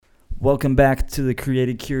Welcome back to the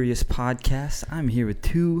Created Curious podcast. I'm here with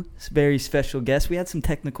two very special guests. We had some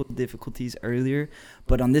technical difficulties earlier,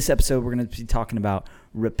 but on this episode, we're going to be talking about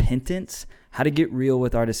repentance, how to get real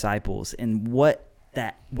with our disciples, and what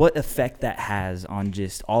effect that has on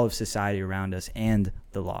just all of society around us and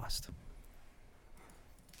the lost.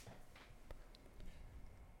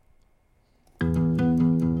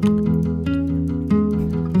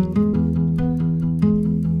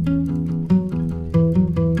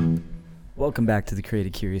 Welcome back to the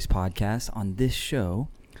Created Curious podcast. On this show,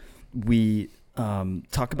 we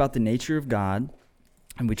talk about the nature of God,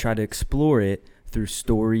 and we try to explore it through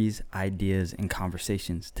stories, ideas, and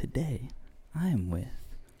conversations. Today, I am with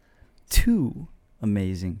two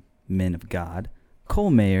amazing men of God,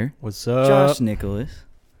 Cole Mayer. What's up? Josh Nicholas.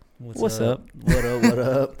 What's up? What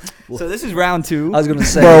up? So this is round two. I was gonna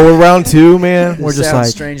say, Bro, we're round two, man. this We're just sounds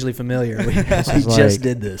like, strangely familiar. We is just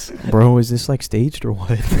did this. bro, is this like staged or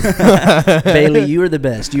what? Bailey, you are the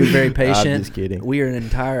best. You were very patient. I'm just kidding. We are an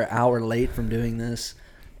entire hour late from doing this,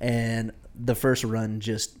 and the first run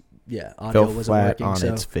audio Fell wasn't flat working. on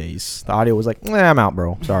So its face. The audio was like, I'm out,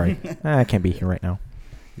 bro. Sorry. I can't be here right now.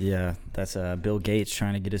 Yeah, that's Bill Gates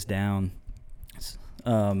trying to get us down.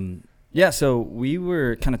 So we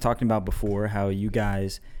were kind of talking about before how you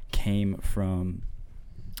guys came from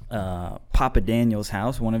Papa Daniel's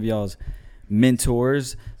house, one of y'all's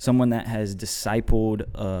mentors, someone that has discipled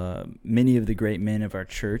many of the great men of our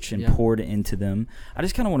church and poured into them. I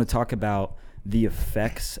just kind of want to talk about the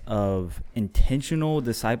effects of intentional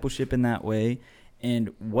discipleship in that way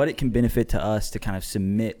and what it can benefit to us to kind of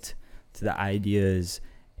submit to the ideas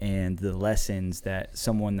and the lessons that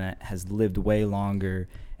someone that has lived way longer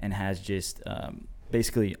and has just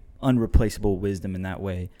basically unreplaceable wisdom in that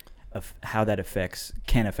way of how that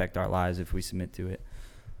can affect our lives if we submit to it.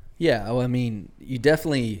 yeah, well, I mean, we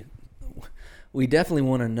definitely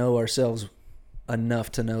want to know ourselves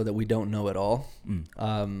enough to know that we don't know it all.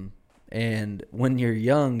 And when you're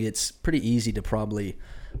young, it's pretty easy to probably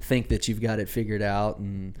think that you've got it figured out,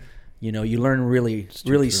 and you learn really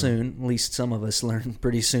soon. At least some of us learn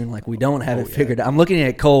pretty soon, like we don't have it figured out. I'm looking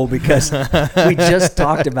at Cole because we just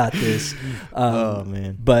talked about this. Oh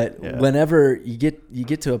man! But whenever you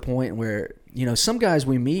get to a point where some guys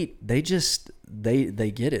we meet, they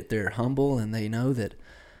get it. They're humble and they know that,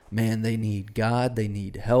 man, they need God, they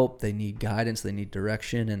need help, they need guidance, they need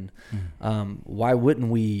direction, and why wouldn't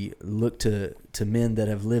we look to men that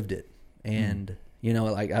have lived it? And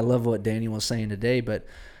like I love what Daniel was saying today, but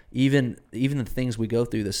even the things we go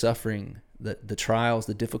through, the suffering, the trials,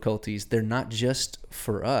 the difficulties, they're not just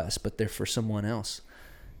for us, but they're for someone else.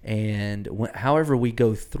 And however we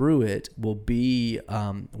go through it will be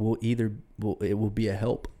it will be a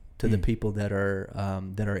help to the people that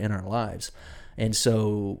are in our lives. And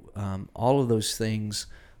so all of those things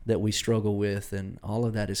that we struggle with, and all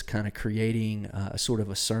of that is kind of creating a sort of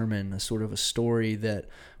a sermon, a sort of a story that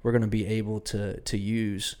we're going to be able to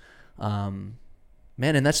use.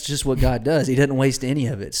 Man, and that's just what God does. He doesn't waste any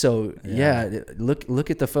of it. So look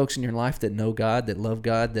at the folks in your life that know God, that love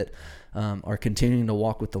God, that are continuing to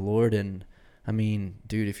walk with the Lord. And I mean,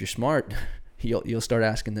 dude, if you're smart, you'll start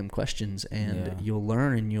asking them questions, and you'll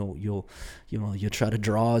learn, and you'll try to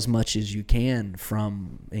draw as much as you can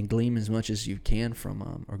from, and glean as much as you can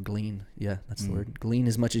from, or glean. Yeah, that's the word. Glean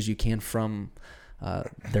as much as you can from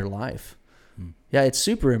their life. Yeah, it's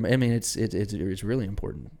super. I mean, it's really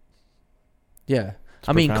important. Yeah.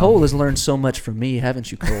 I mean, Cole has learned so much from me,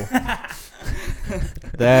 haven't you, Cole?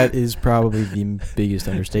 That is probably the biggest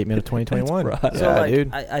understatement of 2021. Right. So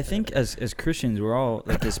dude. I think as Christians, we're all,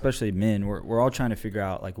 like, especially men, we're all trying to figure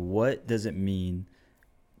out, like, what does it mean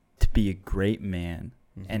to be a great man,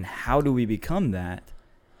 and how do we become that?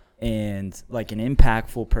 And like an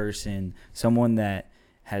impactful person, someone that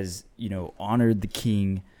has honored the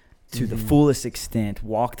King to the fullest extent,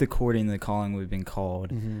 walked according to the calling we've been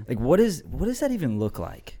called. Like, what does that even look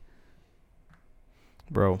like?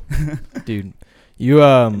 Bro, dude, you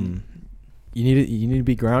need to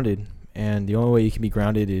be grounded, and the only way you can be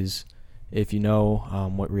grounded is if you know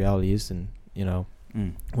what reality is. And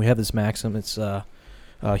we have this maxim. It's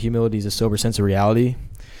humility is a sober sense of reality.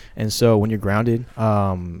 And so when you're grounded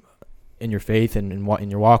in your faith and in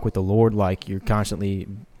your walk with the Lord, like, you're constantly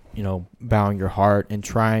bowing your heart and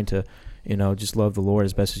trying to just love the Lord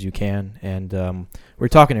as best as you can. And we were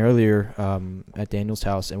talking earlier at Daniel's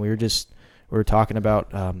house, and we were talking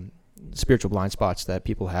about spiritual blind spots that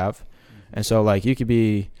people have. And so, like, you could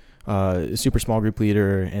be a super small group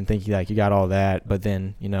leader and think like you got all that, but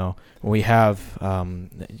then when we have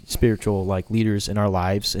spiritual, like, leaders in our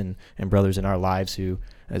lives and brothers in our lives who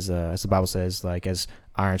as the Bible says, like as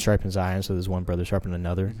iron sharpens iron, so there's one brother sharpening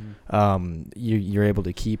another. You're able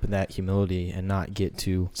to keep that humility and not get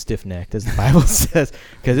too stiff-necked, as the Bible says,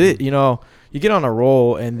 because you get on a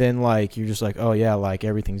roll and then like you're just like, oh yeah, like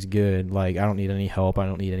everything's good, like I don't need any help, I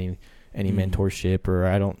don't need any mentorship, or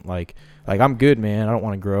I don't like I'm good, man, I don't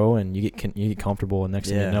want to grow, and you get comfortable, and next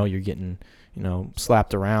thing you know, you're getting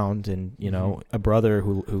slapped around, and a brother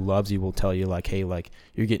who loves you will tell you like, hey, like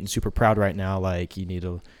you're getting super proud right now, like you need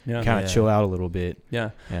to kind of chill out a little bit.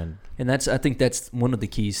 And I think that's one of the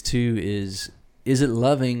keys too, is it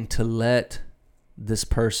loving to let this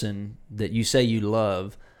person that you say you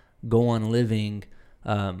love go on living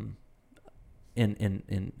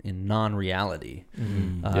in non-reality.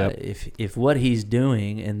 If what he's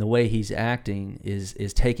doing and the way he's acting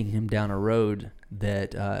is taking him down a road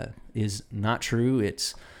that is not true,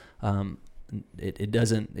 it's not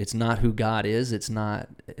who God is, it's not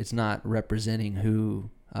representing who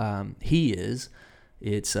he is,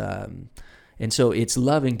 and so it's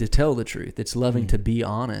loving to tell the truth, it's loving to be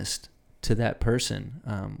honest to that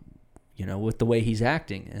person, with the way he's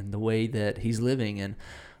acting and the way that he's living. And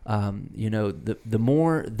the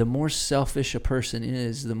more selfish a person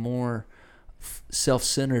is, the more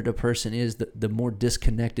self-centered a person is, the more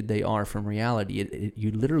disconnected they are from reality.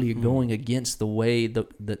 You literally are going against the way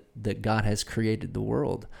that God has created the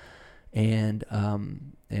world, and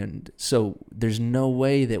so there's no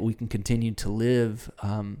way that we can continue to live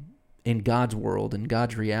in God's world, in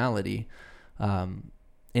God's reality,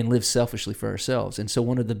 and live selfishly for ourselves. And so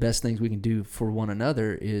one of the best things we can do for one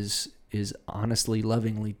another is honestly,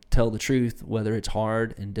 lovingly tell the truth, whether it's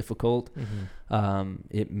hard and difficult.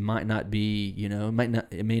 It might not be,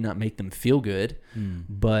 it may not make them feel good,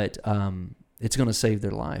 but it's going to save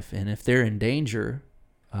their life. And if they're in danger,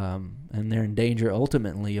 and they're in danger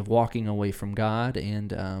ultimately of walking away from God,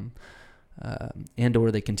 and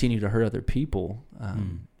or they continue to hurt other people.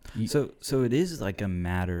 So it is like a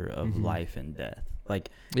matter of life and death. Like,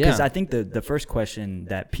 because I think the first question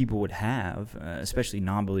that people would have, especially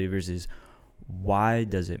non-believers, is why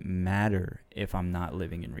does it matter if I'm not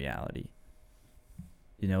living in reality?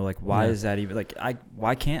 Why is that even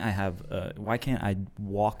why can't I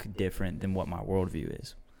walk different than what my worldview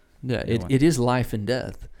is? Yeah, it is life and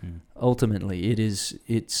death. Ultimately,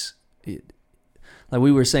 it's like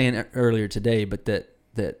we were saying earlier today, but that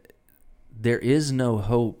there is no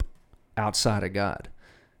hope outside of God.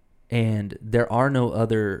 And there are no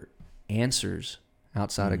other answers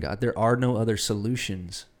outside of God. There are no other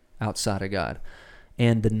solutions outside of God.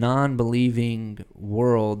 And the non-believing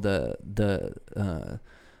world,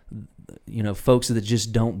 folks that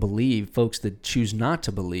just don't believe, folks that choose not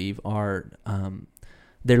to believe, are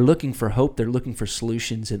they're looking for hope. They're looking for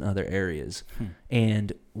solutions in other areas,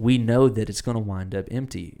 and we know that it's going to wind up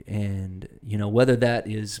empty. And whether that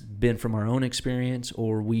is been from our own experience,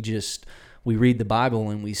 or we read the Bible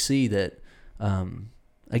and we see that,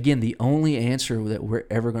 again, the only answer that we're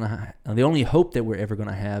ever going to the only hope that we're ever going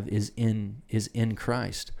to have is in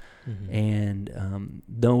Christ. And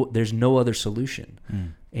there's no other solution.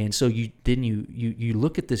 And so you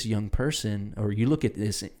look at this young person, or you look at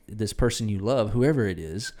this person you love, whoever it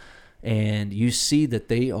is, and you see that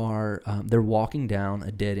they're walking down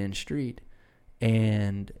a dead end street,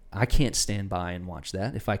 and I can't stand by and watch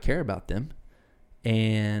that if I care about them.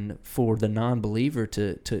 And for the non-believer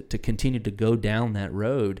to continue to go down that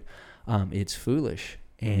road, it's foolish.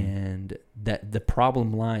 And that the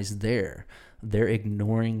problem lies there. They're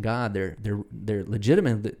ignoring God. They're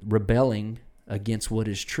legitimately rebelling against what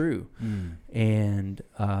is true. And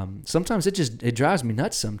sometimes it drives me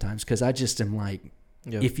nuts sometimes, because I just am like,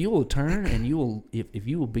 if you will turn and if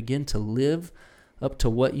you will begin to live up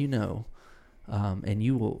to what you know, and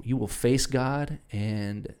you will face God.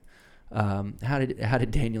 And how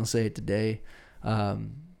did Daniel say it today?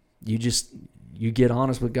 You get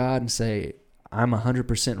honest with God and say, I'm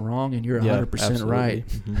 100% wrong and you're 100% right.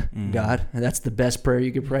 God, and that's the best prayer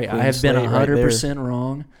you could pray. I have been 100%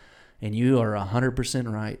 wrong and you are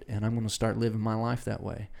 100% right, and I'm going to start living my life that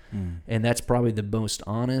way. And that's probably the most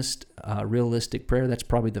honest, realistic prayer. That's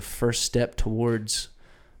probably the first step towards,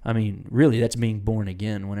 really, that's being born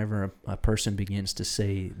again, whenever a person begins to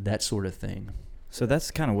say that sort of thing. So that's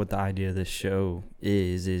kind of what the idea of this show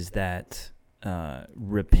is that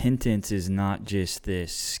repentance is not just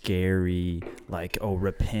this scary, like, oh,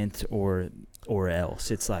 repent or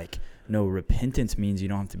else. It's like, no, repentance means you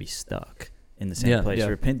don't have to be stuck in the same place.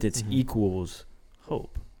 Repentance equals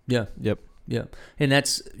hope. Yeah. Yep. Yeah. And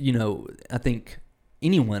that's, I think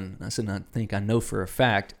I know for a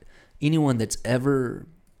fact, anyone that's ever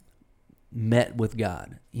met with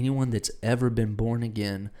God, anyone that's ever been born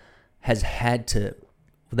again, has had to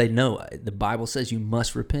They know the Bible says you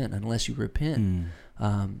must repent. Unless you repent,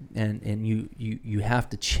 and you have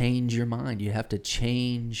to change your mind. You have to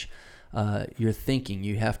change your thinking.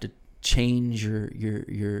 You have to change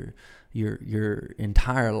your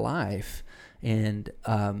entire life. And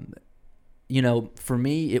for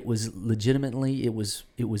me, it was legitimately it was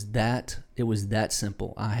that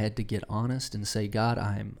simple. I had to get honest and say, God,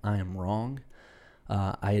 I am wrong.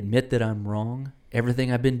 I admit that I'm wrong.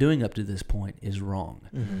 Everything I've been doing up to this point is wrong.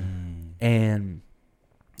 And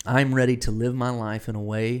I'm ready to live my life in a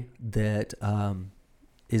way that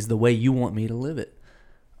is the way you want me to live it.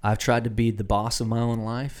 I've tried to be the boss of my own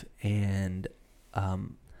life, and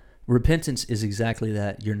repentance is exactly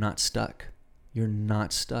that. You're not stuck. You're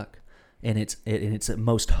not stuck. And it's a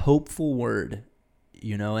most hopeful word,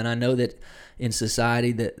 and I know that in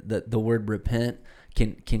society that the word repent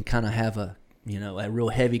can kind of have a real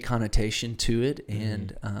heavy connotation to it.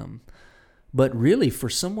 And but really, for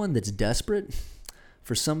someone that's desperate,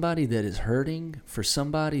 for somebody that is hurting, for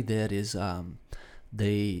somebody that is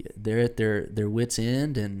they're at their wits'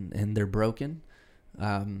 end and they're broken,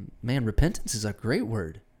 man, repentance is a great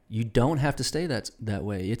word. You don't have to stay that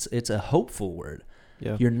way. It's a hopeful word.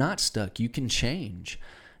 Yeah. You're not stuck. You can change.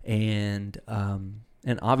 And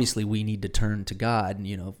obviously we need to turn to God.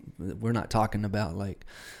 And, we're not talking about like,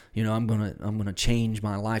 I'm gonna change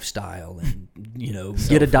my lifestyle and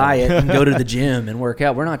get a diet and go to the gym and work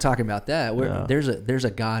out. We're not talking about that. There's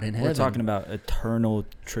a God in heaven. We're talking about eternal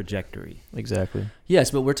trajectory. Exactly.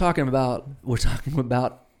 Yes, but we're talking about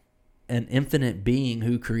an infinite being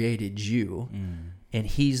who created you, and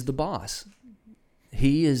He's the boss.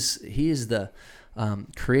 He is the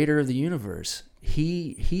creator of the universe.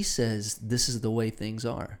 He says this is the way things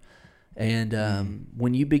are, and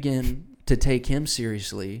when you begin to take Him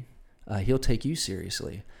seriously, He'll take you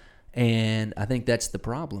seriously. And I think that's the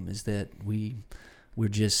problem, is that we're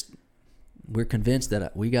convinced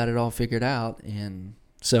that we got it all figured out. And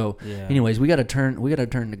so anyways, we got to turn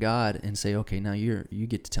to God and say, okay, now you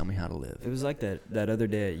get to tell me how to live. It was like that other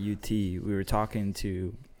day at UT. We were talking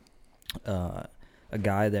to a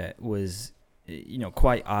guy that was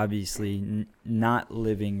quite obviously not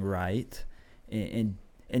living right, and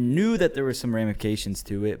knew that there were some ramifications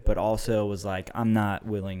to it, but also was like, I'm not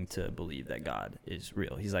willing to believe that God is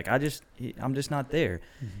real. He's like, I'm just not there.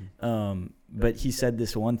 But he said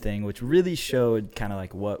this one thing which really showed kind of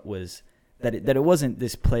like what was that it wasn't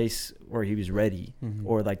this place where he was ready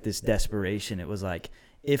or like this desperation. It was like,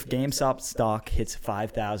 if GameStop stock hits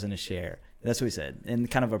 5,000 a share, that's what he said in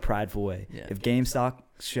kind of a prideful way. Yeah. If GameStop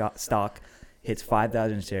stock hits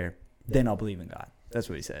 5,000 a share, then I'll believe in God. That's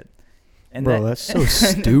what he said. And bro, that's so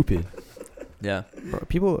stupid. Yeah. Bro,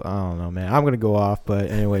 people, I don't know, man. I'm going to go off, but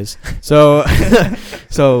anyways. So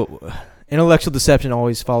intellectual deception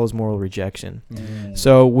always follows moral rejection.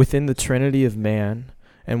 So within the Trinity of man,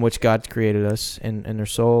 in which God created us, and our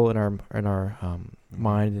soul, and our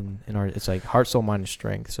mind, and our, it's like heart, soul, mind, and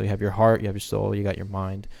strength. So you have your heart, you have your soul, you got your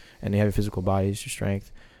mind, and you have your physical body as your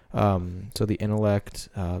strength. So the intellect,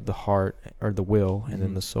 the heart, or the will, and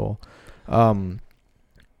then the soul.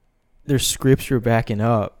 There's scripture backing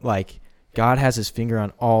up, like God has His finger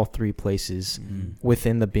on all three places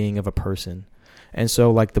within the being of a person. And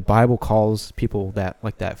so like the Bible calls people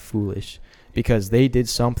that foolish, because they did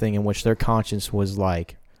something in which their conscience was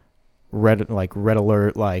like red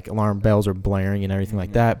alert, like alarm bells are blaring and everything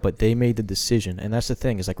like that, but they made the decision. And that's the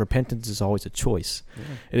thing, is like repentance is always a choice.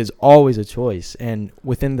 It is always a choice. And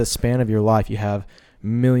within the span of your life, you have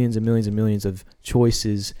millions and millions and millions of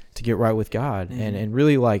choices to get right with God, and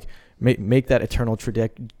really like make that eternal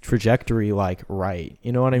trajectory like right.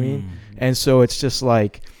 You know what I mean? And so it's just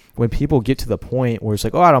like, when people get to the point where it's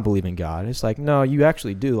like, oh, I don't believe in God, it's like, no, you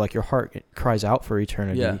actually do. Like your heart cries out for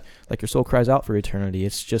eternity. Like your soul cries out for eternity.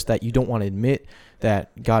 It's just that you don't want to admit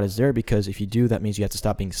that God is there, because if you do, that means you have to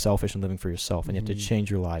stop being selfish and living for yourself, and you have to change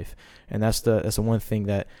your life. And that's the one thing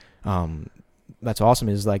that that's awesome,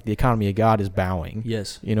 is like the economy of God is bowing.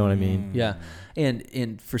 Yes. You know what I mean? Yeah.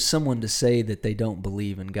 And for someone to say that they don't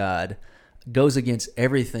believe in God goes against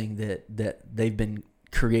everything that they've been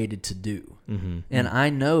created to do. And I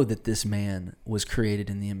know that this man was created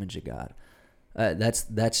in the image of God. That's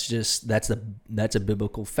a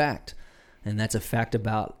biblical fact, and that's a fact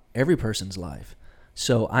about every person's life.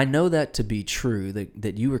 So I know that to be true,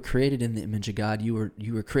 that you were created in the image of God. You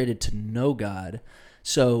were created to know God.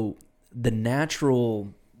 So the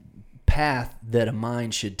natural path that a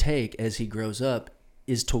mind should take as he grows up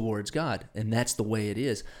is towards God, and that's the way it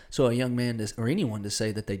is. So a young man or anyone to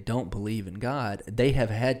say that they don't believe in God, they have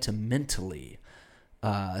had to mentally,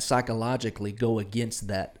 psychologically go against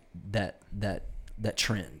that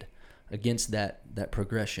trend. against that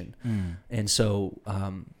progression. Mm. And so,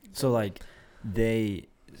 So like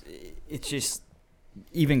it's just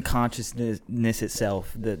even consciousness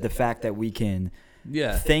itself, the fact that we can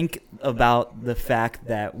think about the fact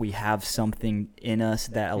that we have something in us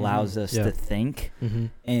that allows us to think,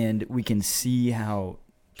 and we can see how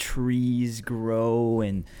trees grow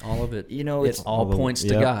and all of it, it's all points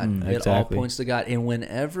to God. It all points to God. And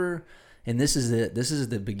whenever, and this is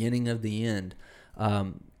the beginning of the end,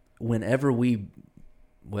 whenever we,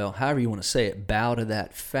 well, however you want to say it, bow to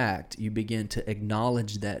that fact, you begin to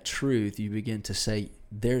acknowledge that truth. You begin to say,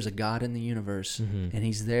 there's a God in the universe, and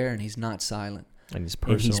he's there, and he's not silent. And he's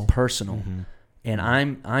personal. And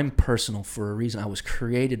I'm personal for a reason. I was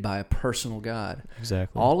created by a personal God.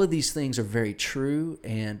 Exactly. All of these things are very true,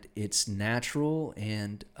 and it's natural,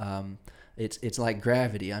 and it's like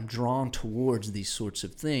gravity. I'm drawn towards these sorts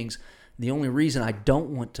of things. The only reason I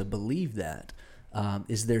don't want to believe that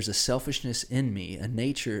is there's a selfishness in me, a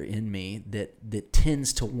nature in me that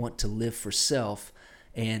tends to want to live for self,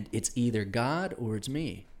 and it's either God or it's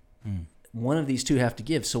me. One of these two have to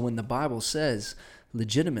give. So when the Bible says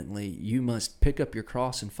legitimately, you must pick up your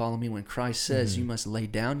cross and follow me, when Christ says you must lay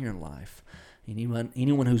down your life,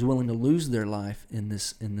 anyone who's willing to lose their life in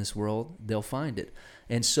this world, they'll find it.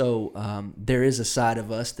 And so there is a side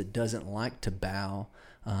of us that doesn't like to bow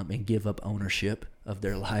and give up ownership of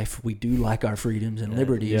their life. We do like our freedoms and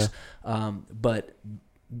liberties, but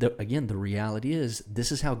the reality is, this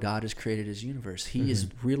is how God has created his universe. He is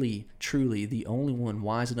really, truly the only one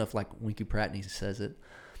wise enough, like Winky Pratney says it.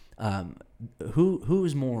 Who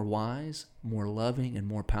is more wise, more loving, and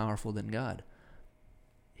more powerful than God?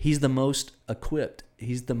 He's the most equipped.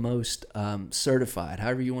 He's the most certified,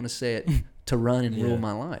 however you want to say it, to run and rule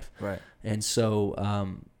my life. Right. And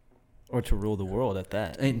so... or to rule the world at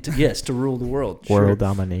that. And to rule the world. World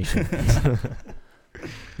domination.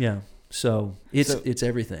 Yeah. So it's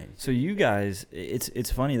everything. So you guys,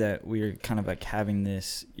 it's funny that we're kind of like having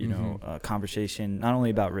this, conversation, not only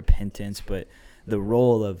about repentance, but the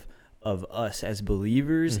role of us as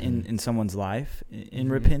believers in someone's life in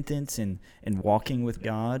repentance and walking with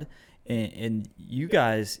God. And you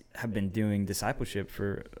guys have been doing discipleship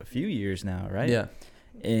for a few years now, right? Yeah.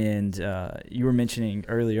 And you were mentioning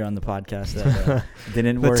earlier on the podcast that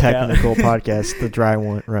didn't work out. The technical podcast, the dry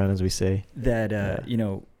run, as we say. That,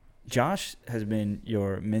 Josh has been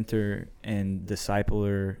your mentor and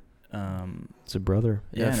discipler. It's a brother.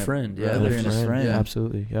 Yeah, a friend. Yeah, and a friend. Yeah,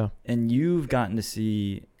 absolutely, yeah. And you've gotten to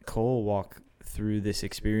see Cole walk through this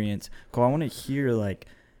experience. Cole, I want to hear, like,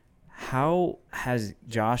 how has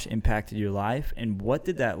Josh impacted your life, and what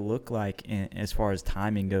did that look like as far as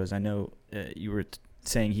timing goes? I know you were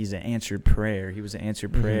saying he's an answered prayer. He was an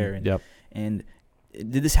answered prayer. And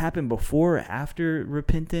did this happen before or after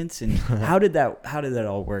repentance? And how did that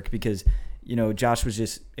all work? Because, Josh was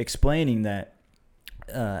just explaining that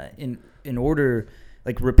in order,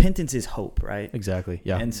 like, repentance is hope, right? Exactly.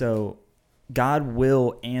 Yeah. And so God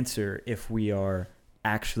will answer if we are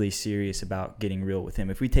actually serious about getting real with him.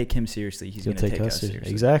 If we take him seriously, he's going to take us seriously.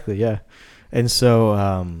 Exactly. Yeah. And so,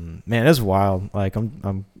 man, that's wild. Like,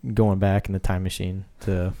 I'm going back in the time machine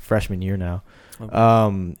to freshman year now.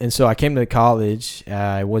 Okay. And so I came to college.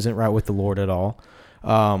 I wasn't right with the Lord at all.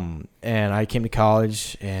 And I came to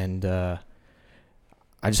college, and I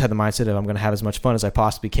just had the mindset of, I'm going to have as much fun as I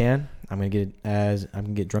possibly can. I'm going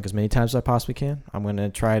to get drunk as many times as I possibly can. I'm going to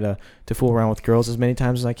try to fool around with girls as many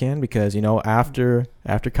times as I can, because, after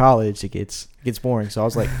college, it gets boring. So I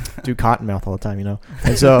was like, do Cottonmouth all the time,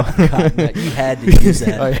 And so you had to use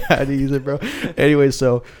that. I had to use it, bro. Anyway,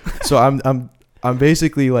 so I'm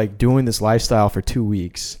basically like doing this lifestyle for 2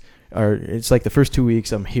 weeks, or it's like the first 2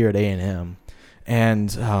 weeks I'm here at A&M, and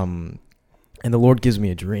the Lord gives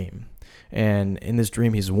me a dream. And in this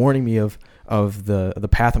dream, he's warning me of the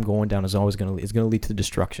path I'm going down is always going to lead to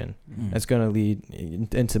destruction. It's going to lead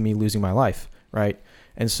into me losing my life, right?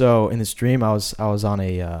 And so in this dream, I was on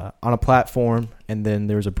a platform, and then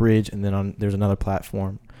there was a bridge, and then there's another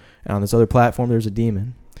platform, and on this other platform there's a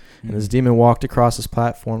demon, and this demon walked across this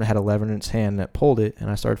platform that had a lever in its hand that pulled it, and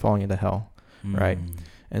I started falling into hell, right?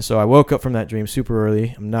 And so I woke up from that dream super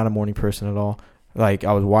early. I'm not a morning person at all. Like,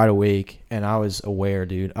 I was wide awake, and I was aware,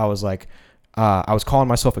 dude. I was like, I was calling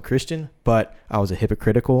myself a Christian, but I was a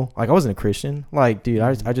hypocritical. Like, I wasn't a Christian. Like, dude,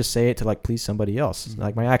 I just say it to, like, please somebody else.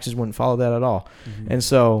 Like, my actions wouldn't follow that at all. And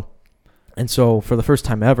so for the first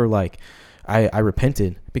time ever, like, I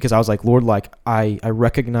repented, because I was like, Lord, like, I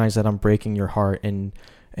recognize that I'm breaking your heart, and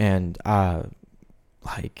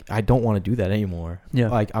like, I don't want to do that anymore. Yeah.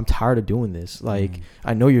 Like, I'm tired of doing this. Like,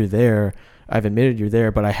 I know you're there. I've admitted you're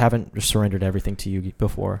there, but I haven't surrendered everything to you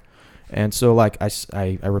before. And so like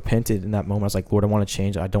I repented in that moment. I was like, Lord, I want to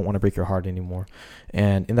change. I don't want to break your heart anymore.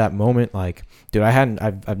 And in that moment, like, dude,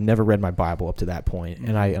 I've never read my Bible up to that point.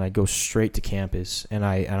 And I go straight to campus and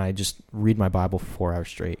I just read my Bible for 4 hours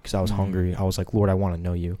straight because I was hungry. I was like, Lord, I want to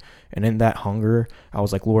know you. And in that hunger, I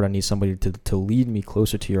was like, Lord, I need somebody to lead me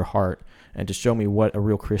closer to your heart and to show me what a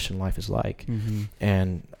real Christian life is like.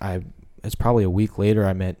 And it's probably a week later,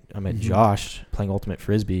 I met Josh playing Ultimate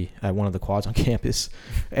Frisbee at one of the quads on campus.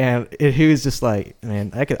 And he was just like,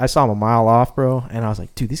 man, I saw him a mile off, bro. And I was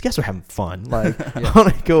like, dude, these guys are having fun. Like, I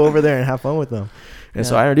want to go over there and have fun with them. And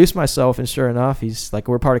so I introduced myself, and sure enough, he's like,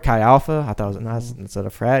 we're part of Chi Alpha. I thought it was instead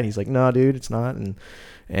of frat. He's like, no, dude, it's not.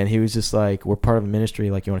 And he was just like, we're part of a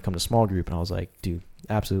ministry. Like, you want to come to small group? And I was like, dude,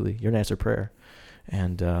 absolutely. You're an answered prayer.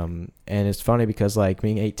 And it's funny because, like,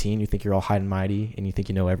 being 18, you think you're all high and mighty and you think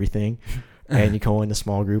you know everything. And you go in the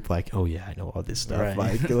small group like, oh yeah, I know all this stuff. Right.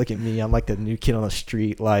 Like, look at me, I'm like the new kid on the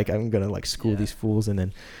street. Like, I'm gonna like school these fools.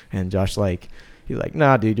 And Josh, like, he's like,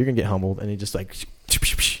 nah, dude, you're gonna get humbled. And he just like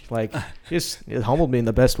it humbled me in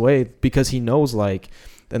the best way because he knows, like,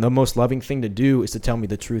 and the most loving thing to do is to tell me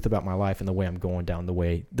the truth about my life and the way I'm going down, the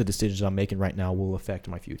way the decisions I'm making right now will affect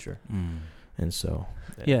my future. And so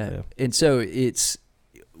and so it's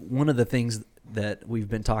one of the things that we've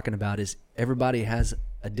been talking about is everybody has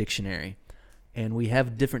a dictionary, and we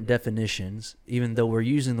have different definitions, even though we're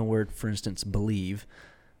using the word, for instance, believe.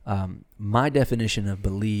 My definition of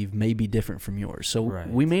believe may be different from yours. So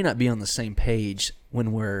we may not be on the same page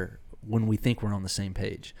when we think we're on the same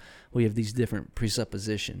page. We have these different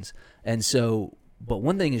presuppositions. And so, but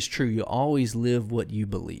one thing is true, you always live what you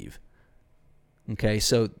believe. Okay,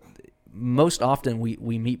 so most often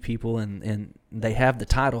we meet people and they have the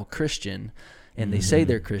title Christian, and they say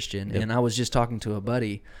they're Christian. And I was just talking to a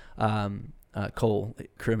buddy, Cole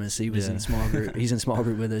Crimis. He was in small group. He's in small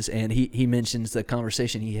group with us, and he mentions the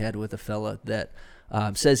conversation he had with a fella that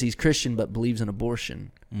says he's Christian but believes in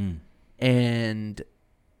abortion. And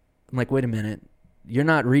I'm like, wait a minute, you're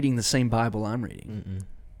not reading the same Bible I'm reading.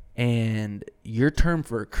 And your term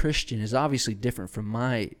for a Christian is obviously different from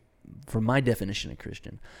my definition of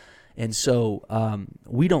Christian. And so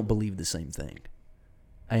we don't believe the same thing.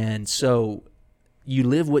 And so you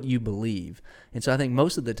live what you believe. And so I think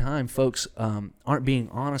most of the time folks aren't being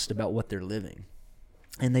honest about what they're living.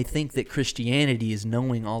 And they think that Christianity is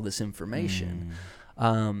knowing all this information.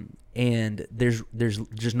 And there's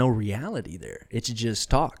just no reality there. It's just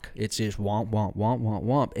talk. It's just womp, womp, womp, womp,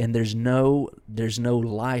 womp. And there's no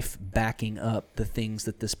life backing up the things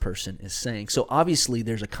that this person is saying. So obviously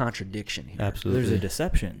there's a contradiction here. Absolutely. There's a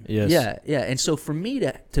deception. Yes. Yeah. And so for me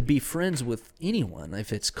to be friends with anyone,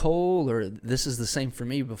 if it's Cole, or this is the same for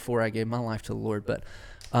me before I gave my life to the Lord, but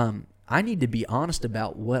I need to be honest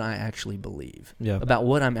about what I actually believe, about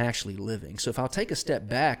what I'm actually living. So if I'll take a step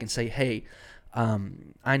back and say, hey,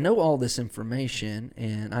 I know all this information,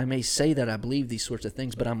 and I may say that I believe these sorts of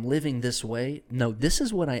things, but I'm living this way. No, this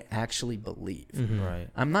is what I actually believe. Right.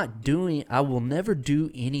 I will never do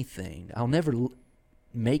anything. I'll never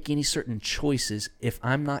make any certain choices if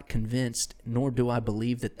I'm not convinced, nor do I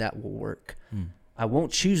believe that will work. I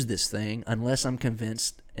won't choose this thing unless I'm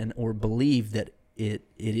convinced or believe that it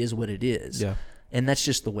is what it is. Yeah. And that's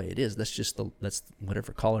just the way it is. That's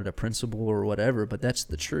whatever, call it a principle or whatever, but that's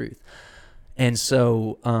the truth. And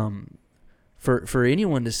so, for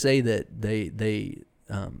anyone to say that they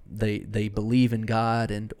believe in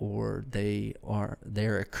God or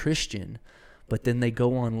they're a Christian, but then they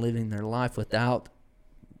go on living their life without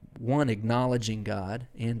one acknowledging God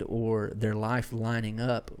and or their life lining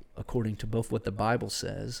up according to both what the Bible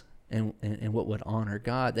says and what would honor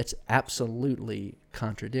God, that's absolutely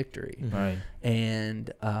contradictory. Right.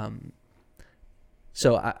 And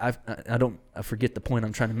so I forget the point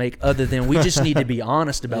I'm trying to make, other than we just need to be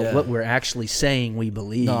honest about what we're actually saying we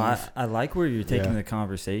believe. No, I like where you're taking the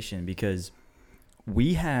conversation, because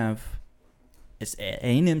we have, it's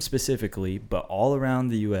A&M specifically, but all around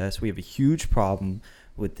the U.S., we have a huge problem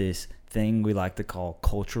with this thing we like to call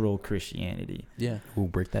cultural Christianity. Yeah. We'll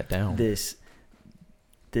break that down.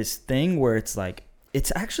 This thing where it's like,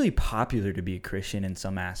 it's actually popular to be a Christian in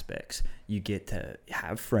some aspects. You get to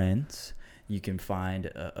have friends. You can find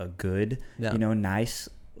a good, nice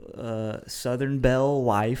Southern Belle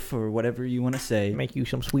life, or whatever you want to say. Make you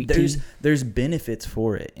some sweet tea. There's benefits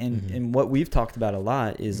for it. And what we've talked about a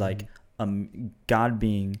lot is like God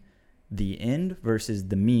being the end versus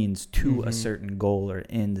the means to a certain goal or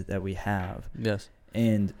end that we have. Yes.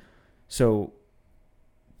 And so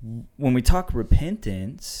when we talk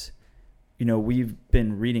repentance, we've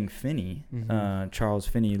been reading Finney, Charles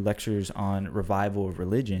Finney lectures on revival of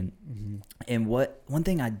religion. And one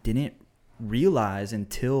thing I didn't realize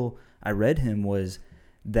until I read him was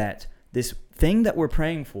that this thing that we're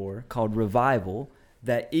praying for called revival,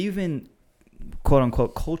 that even quote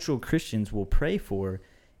unquote cultural Christians will pray for,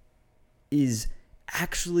 is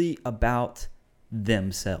actually about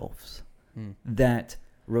themselves. That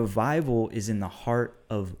revival is in the heart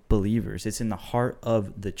of believers. It's in the heart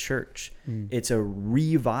of the church. It's a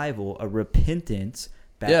revival, a repentance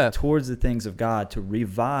back towards the things of God, to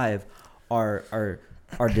revive our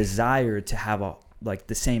desire to have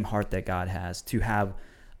the same heart that God has, to have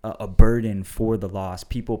a burden for the lost,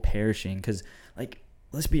 people perishing. Because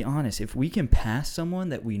let's be honest, if we can pass someone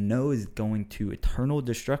that we know is going to eternal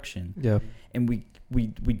destruction, and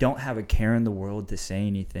we don't have a care in the world to say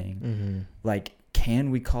anything,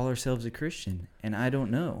 can we call ourselves a Christian? And I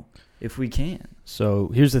don't know if we can.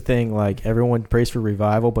 So here's the thing, everyone prays for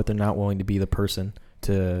revival, but they're not willing to be the person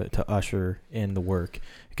to usher in the work.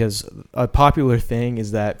 Because a popular thing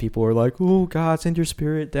is that people are like, oh, God, send your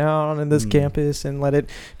spirit down in this campus and let it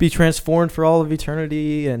be transformed for all of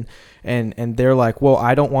eternity. And they're like, well,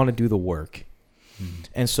 I don't want to do the work.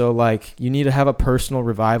 And so you need to have a personal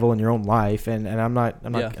revival in your own life. And I'm not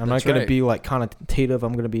going to be connotative.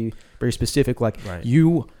 I'm going to be very specific.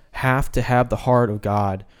 You have to have the heart of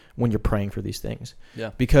God when you're praying for these things.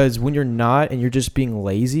 Because when you're not, and you're just being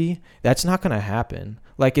lazy, that's not going to happen.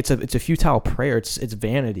 It's a futile prayer. It's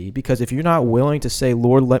vanity. Because if you're not willing to say,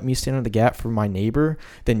 Lord, let me stand in the gap for my neighbor,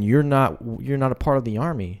 then you're not a part of the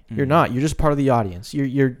army. You're not. You're just part of the audience.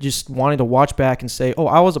 You're just wanting to watch back and say, oh,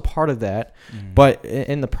 I was a part of that. But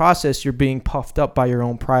in the process, you're being puffed up by your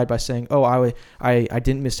own pride by saying, oh, I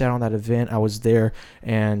didn't miss out on that event. I was there.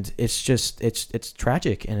 And it's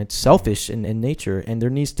tragic, and it's selfish in nature. And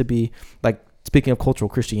there needs to be speaking of cultural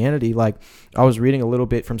Christianity, I was reading a little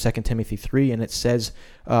bit from 2 Timothy 3, and it says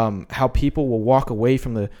how people will walk away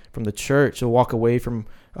from the church, or walk away from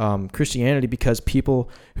Christianity, because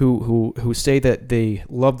people who say that they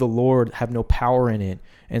love the Lord have no power in it,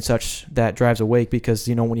 and such, that drives away. Because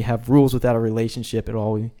when you have rules without a relationship, it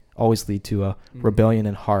always lead to a rebellion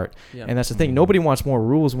in heart. And that's the thing. Nobody wants more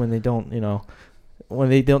rules when they don't when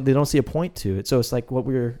they don't see a point to it. So it's like what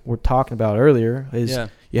we're talking about earlier is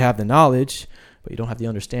you have the knowledge, but you don't have the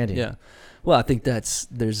understanding. Yeah. Well, I think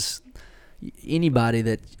there's anybody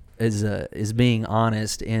that is being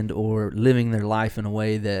honest and or living their life in a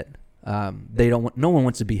way that no one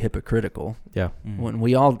wants to be hypocritical. Yeah. When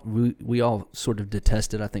we all sort of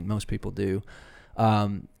detest it, I think most people do.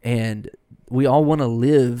 And we all want to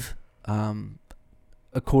live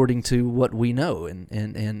according to what we know,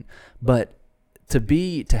 but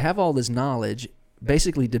to have all this knowledge,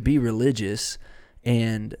 basically to be religious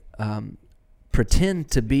and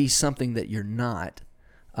pretend to be something that you're not,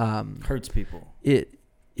 hurts people.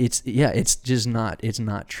 It's just not. It's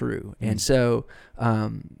not true. And so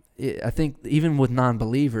I think even with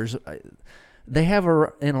non-believers, they have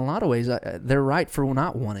in a lot of ways they're right for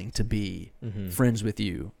not wanting to be friends with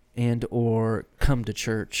you and or come to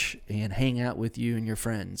church and hang out with you and your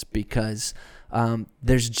friends, because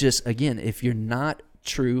there's just, again, if you're not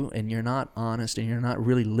true and you're not honest and you're not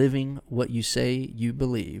really living what you say you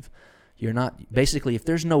believe, you're not, basically, if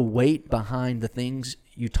there's no weight behind the things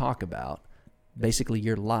you talk about, basically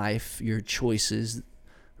your life, your choices,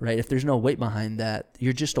 right? If there's no weight behind that,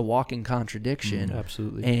 you're just a walking contradiction.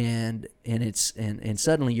 Absolutely. And it's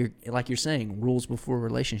suddenly you're, like you're saying, rules before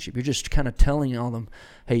relationship. You're just kind of telling all them,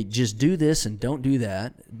 hey, just do this and don't do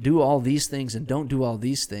that. Do all these things and don't do all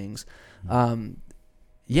these things. No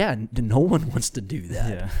one wants to do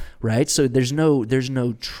that, right? So there's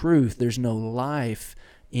no truth, there's no life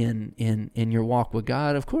in your walk with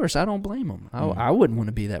God. Of course, I don't blame them. I wouldn't want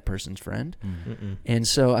to be that person's friend. And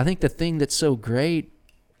so I think the thing that's so great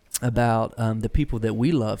about the people that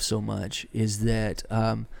we love so much is that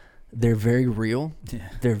they're very real.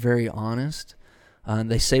 They're very honest.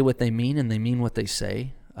 They say what they mean, and they mean what they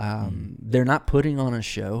say. They're not putting on a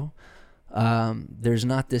show. There's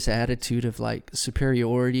not this attitude of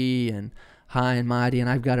superiority and high and mighty, and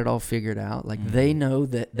I've got it all figured out. They know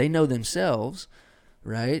themselves,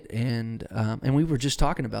 right? And we were just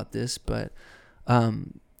talking about this, but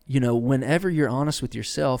whenever you're honest with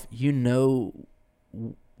yourself, you know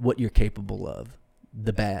what you're capable of,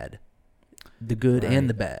 the bad, the good, right, and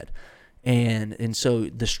the bad. And so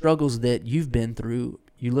the struggles that you've been through,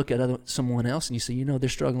 you look at someone else and you say, they're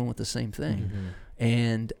struggling with the same thing.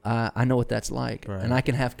 And I know what that's like. Right. And I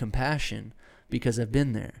can have compassion because I've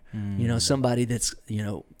been there. Somebody that's,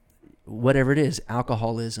 whatever it is,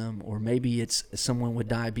 alcoholism, or maybe it's someone with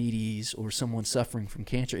diabetes or someone suffering from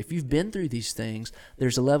cancer. If you've been through these things,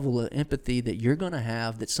 there's a level of empathy that you're going to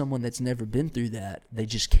have that someone that's never been through that, they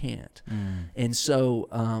just can't. And so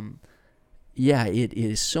yeah, it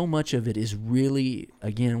is, so much of it is really,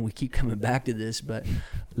 again, we keep coming back to this, but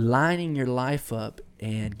lining your life up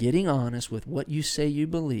and getting honest with what you say you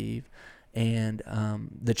believe, and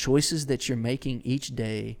the choices that you're making each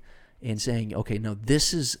day, and saying, okay, no,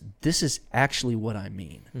 this is actually what I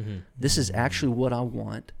mean. Mm-hmm. This is actually what I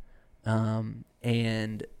want.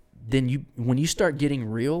 And then when you start getting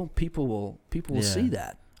real, people will Yeah. see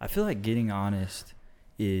that. I feel like getting honest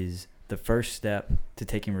is the first step to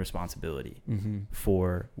taking responsibility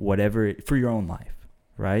for for your own life,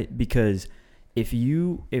 right? Because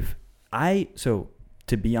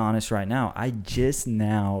to be honest right now, I just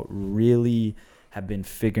now really have been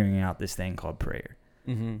figuring out this thing called prayer.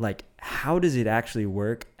 Like, how does it actually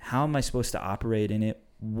work? How am I supposed to operate in it?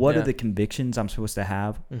 What are the convictions I'm supposed to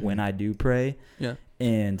have when I do pray? Yeah.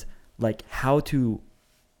 And like how to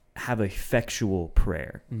have effectual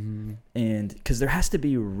prayer. And because there has to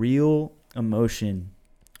be real emotion,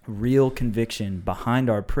 real conviction behind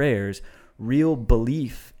our prayers, real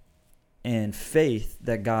belief and faith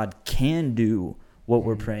that God can do what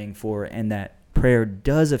we're praying for, and that prayer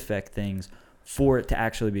does affect things for it to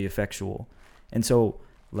actually be effectual. And so,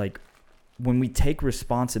 like, when we take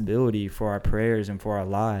responsibility for our prayers and for our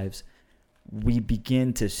lives, we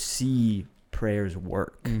begin to see prayers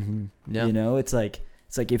work. Yeah. You know, it's like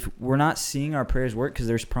if we're not seeing our prayers work, because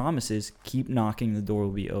there's promises, keep knocking, the door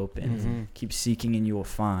will be open. Keep seeking and you will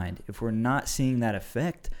find. If we're not seeing that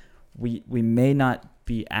effect, we may not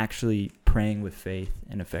be actually praying with faith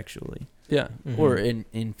and effectually. Yeah. Or and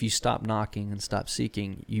if you stop knocking and stop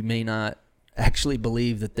seeking, you may not actually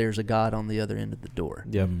believe that there's a God on the other end of the door.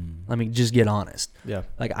 Yep. I mean, just get honest. Yeah.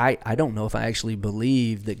 Like, I don't know if I actually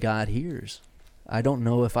believe that God hears. I don't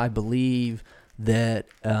know if I believe that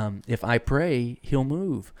if I pray, he'll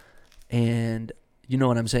move. And you know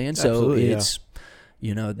what I'm saying? Absolutely, so it's,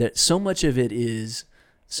 you know, that so much of it is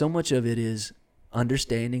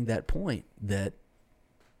understanding that point, that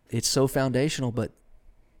it's so foundational. But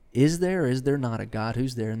is there or is there not a God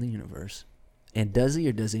who's there in the universe? And does he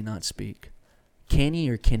or does he not speak? Can he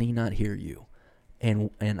or can he not hear you?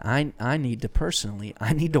 And I need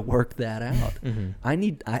to work that out.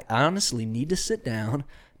 I honestly need to sit down,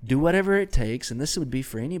 do whatever it takes, and this would be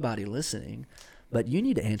for anybody listening, but you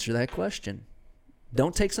need to answer that question.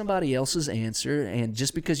 Don't take somebody else's answer, and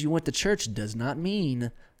just because you went to church does not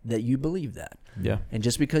mean that you believe that. Yeah. And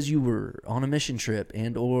just because you were on a mission trip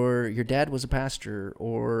or your dad was a pastor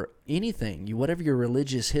or anything, whatever your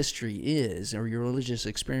religious history is or your religious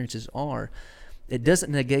experiences are, it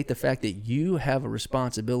doesn't negate the fact that you have a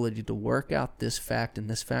responsibility to work out this fact and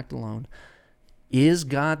this fact alone. Is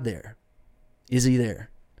God there? Is he there?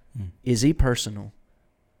 Is he personal?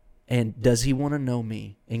 And does he want to know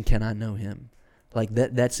me? And can I know him? Like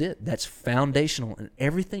that's it. That's foundational. And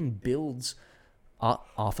everything builds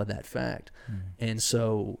off of that fact. And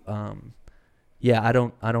so, I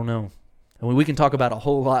don't know. I mean, we can talk about a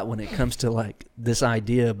whole lot when it comes to like this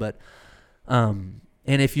idea, but, and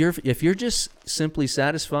if you're just simply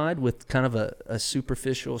satisfied with kind of a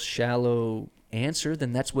superficial, shallow answer,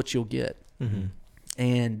 then that's what you'll get.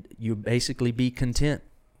 And you basically be content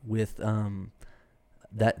with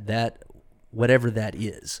that whatever that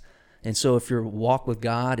is. And so if your walk with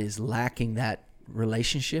God is lacking that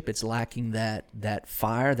relationship, it's lacking that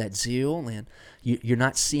fire, that zeal, and you're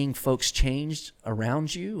not seeing folks changed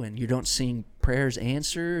around you, and you don't seeing prayers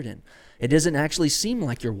answered, and it doesn't actually seem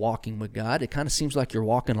like you're walking with God. It kind of seems like you're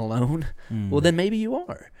walking alone. Well, then maybe you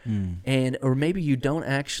are. Or maybe you don't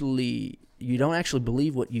actually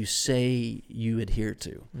believe what you say you adhere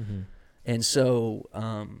to. And so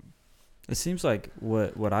it seems like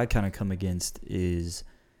what I kind of come against is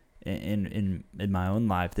in my own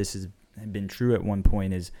life, this has been true at one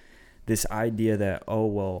point, is this idea that, oh,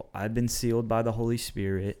 well, I've been sealed by the Holy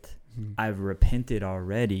Spirit. I've repented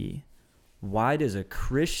already. Why does a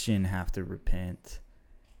Christian have to repent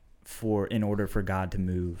in order for God to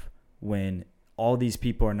move, when all these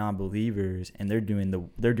people are non-believers and they're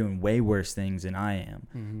doing way worse things than I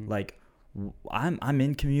am? Like, I'm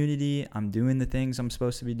in community, I'm doing the things I'm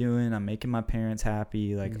supposed to be doing, I'm making my parents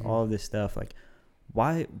happy, like all of this stuff. Like,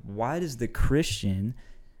 why does the Christian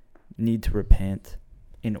need to repent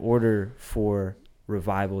in order for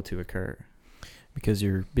revival to occur? Because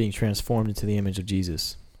you're being transformed into the image of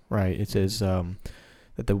Jesus, right? It says that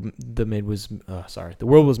the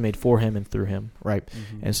world was made for him and through him, right?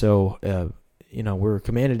 And so we're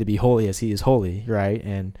commanded to be holy as he is holy, right?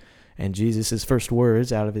 And Jesus' first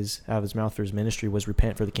words out of his mouth for his ministry was,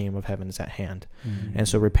 repent, for the kingdom of heaven is at hand. And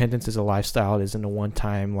so repentance is a lifestyle. It isn't a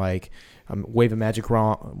one-time, like, wave a magic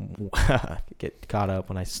wand. Get caught up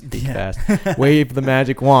when I speak fast. Wave the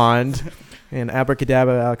magic wand and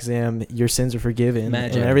abracadabra, alakazam, your sins are forgiven,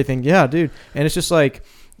 Magic. and everything. Yeah, dude. And it's just like,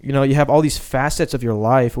 you know, you have all these facets of your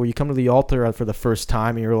life where you come to the altar for the first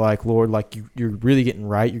time and you're like, Lord, like you're really getting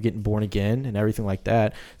right. You're getting born again and everything like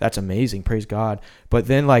that. That's amazing. Praise God. But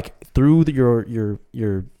then like through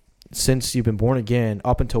your since you've been born again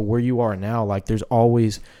up until where you are now, like there's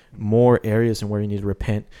always more areas and where you need to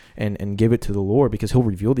repent and give it to the Lord, because he'll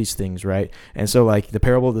reveal these things, right? And so like the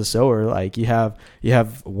parable of the sower, like you have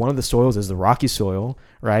one of the soils is the rocky soil,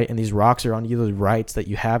 right? And these rocks are on you, those rights that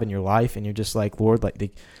you have in your life, and you're just like, Lord,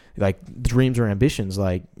 like dreams or ambitions,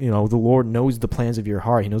 like, you know, the Lord knows the plans of your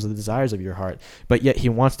heart. He knows the desires of your heart, but yet he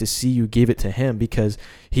wants to see you give it to him, because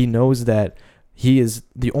he knows that he is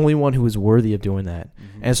the only one who is worthy of doing that.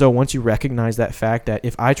 Mm-hmm. And so once you recognize that fact, that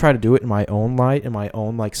if I try to do it in my own light, in my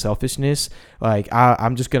own like selfishness, like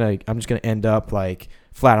I'm just gonna end up like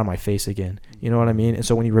flat on my face again. You know what I mean? And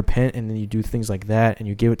so when you repent and then you do things like that and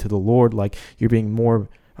you give it to the Lord, like you're being more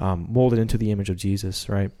molded into the image of Jesus,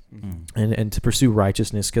 right? And to pursue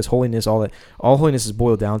righteousness, because holiness, all holiness is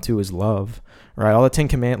boiled down to is love, right? All the 10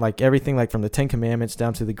 commandments, like everything, like from the 10 commandments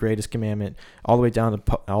down to the greatest commandment, all the way down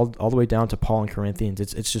to all the way down to Paul and Corinthians.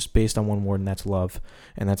 It's just based on one word, and that's love,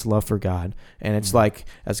 and that's love for God. And it's like,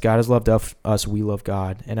 as God has loved us, we love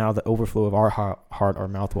God, and out of the overflow of our heart, our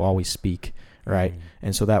mouth will always speak. Right.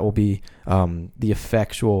 And so that will be the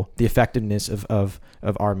effectiveness of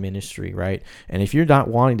our ministry. Right. And if you're not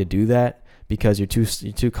wanting to do that because you're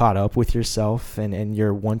too caught up with yourself and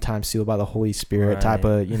you're one time sealed by the Holy Spirit type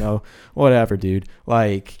of, you know, whatever, dude,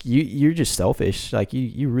 like you're just selfish. Like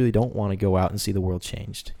you really don't want to go out and see the world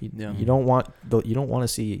changed. You don't want to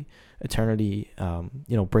see eternity,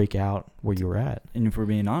 break out where you were at. And if we're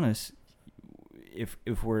being honest,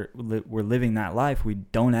 if we're living that life, we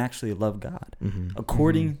don't actually love God.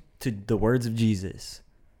 According to the words of Jesus,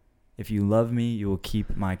 if you love me, you will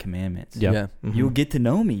keep my commandments. Yeah. You will get to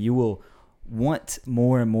know me. You will want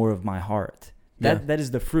more and more of my heart. That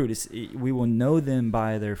is the fruit. We will know them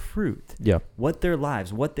by their fruit. Yeah. What their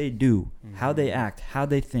lives, what they do, how they act, how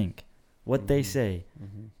they think, what they say.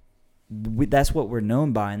 That's what we're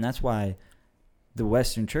known by, and that's why the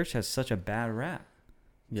Western church has such a bad rap.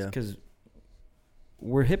 Yeah. Because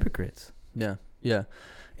we're hypocrites. Yeah.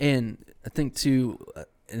 And I think too,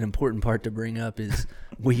 an important part to bring up is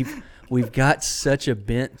we've got such a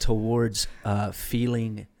bent towards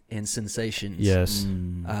feeling and sensations. Yes.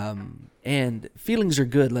 And feelings are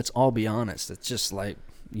good. Let's all be honest. It's just like,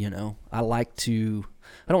 I don't like to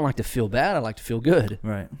feel bad. I like to feel good.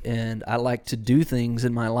 Right. And I like to do things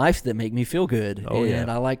in my life that make me feel good.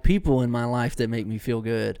 I like people in my life that make me feel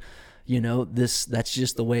good. That's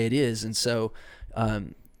just the way it is. And so,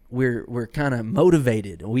 we're kind of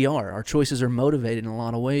motivated. Our choices are motivated in a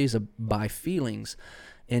lot of ways by feelings.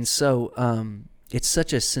 And so, it's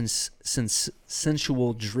such a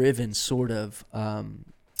sensual driven sort of,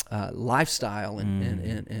 lifestyle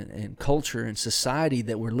and culture and society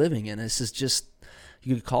that we're living in. This is just,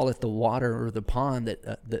 you could call it the water or the pond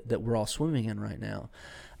that we're all swimming in right now.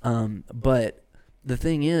 But the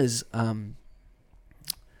thing is,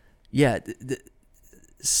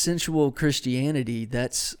 sensual Christianity,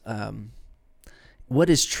 that's what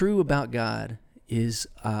is true about God is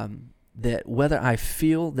that whether I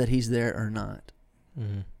feel that he's there or not,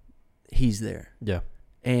 he's there. Yeah.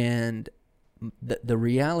 And the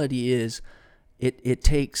reality is it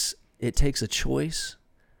takes a choice.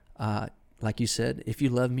 Like you said, if you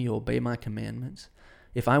love me, you obey my commandments.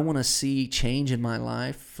 If I want to see change in my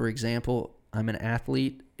life, for example, I'm an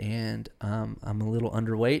athlete and I'm a little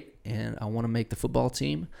underweight and I want to make the football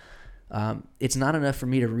team. It's not enough for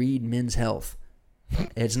me to read Men's Health.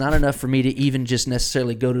 It's not enough for me to even just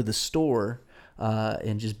necessarily go to the store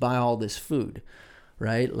and just buy all this food,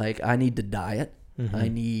 right? Like I need to diet. I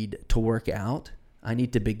need to work out. I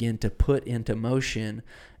need to begin to put into motion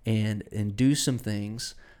and do some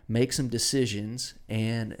things, make some decisions,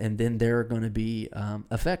 and then there are going to be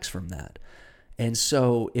effects from that. And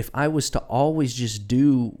so if I was to always just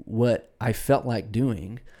do what I felt like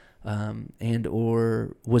doing and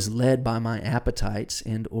or was led by my appetites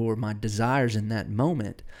and or my desires in that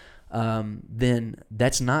moment, then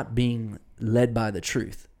that's not being led by the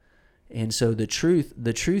truth. And so the truth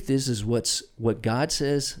is what God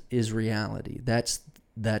says is reality. That's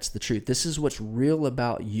the truth. This is what's real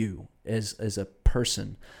about you as a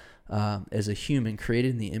person, as a human created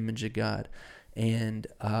in the image of God. And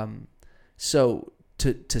so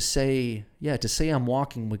to say I'm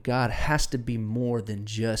walking with God has to be more than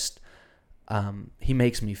just he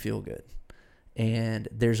makes me feel good. And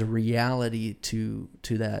there's a reality to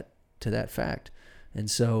that fact.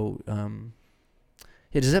 And so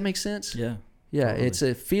does that make sense? Yeah. Yeah,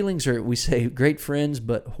 Totally. feelings are, we say, great friends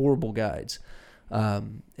but horrible guides.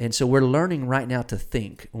 And so we're learning right now to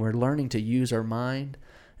think. We're learning to use our mind,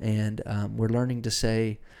 and we're learning to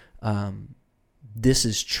say, this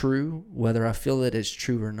is true, whether I feel that it's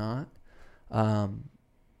true or not.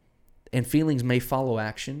 And feelings may follow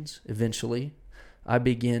actions eventually. I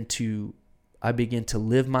begin to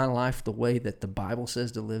live my life the way that the Bible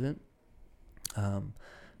says to live it.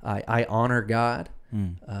 I honor God.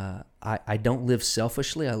 I don't live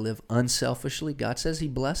selfishly. I live unselfishly. God says He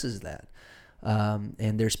blesses that.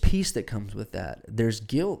 And there's peace that comes with that. There's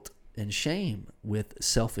guilt and shame with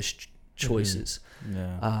selfish choices.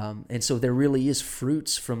 Yeah. And so there really is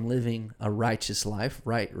fruits from living a righteous life.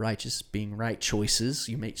 Righteous being right choices.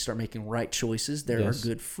 You may start making right choices. There Yes. are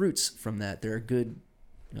good fruits from that. There are good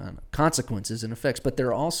consequences and effects, but there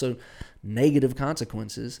are also negative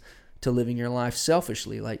consequences to living your life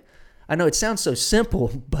selfishly. Like, I know it sounds so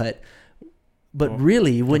simple, but Well,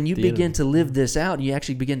 really, when you the end of begin it. to live this out, and you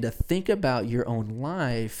actually begin to think about your own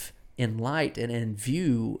life in light and in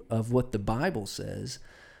view of what the Bible says,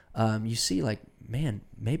 you see, like, man,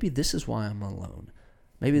 maybe this is why I'm alone.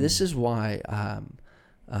 Maybe this is why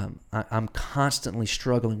I'm constantly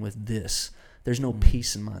struggling with this. There's no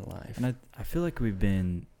peace in my life. And I feel like we've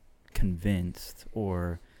been convinced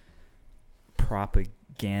or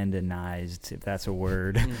propagandized, if that's a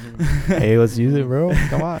word, Hey, let's use it, bro.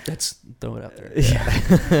 Come on. Let's throw it out there.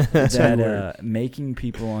 that making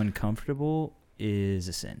people uncomfortable is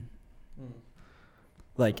a sin.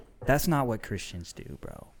 Like, that's not what Christians do,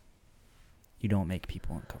 bro. You don't make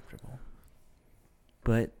people uncomfortable.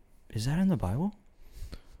 But is that in the Bible?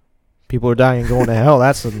 People are dying and going to hell.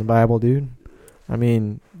 That's in the Bible, dude. I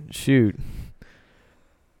mean, shoot.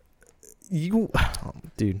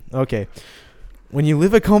 Dude, okay. When you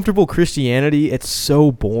live a comfortable Christianity, it's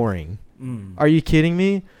so boring. Are you kidding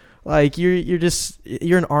me? Like,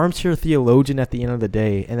 you're an armchair theologian at the end of the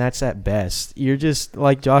day, and that's at best. You're just,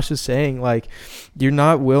 like Josh is saying, like, you're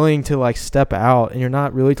not willing to, like, step out, and you're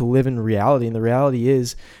not really to live in reality. And the reality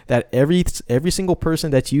is that every single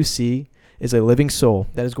person that you see is a living soul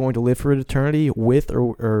that is going to live for eternity with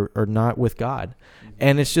or not with God.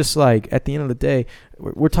 And it's just like, at the end of the day,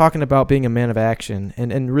 we're talking about being a man of action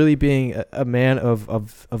and really being a man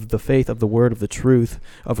of the faith, of the word, of the truth,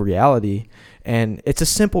 of reality. And it's a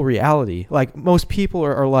simple reality. Like, most people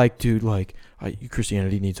are like, dude, like,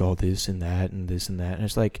 Christianity needs all this and that and this and that. And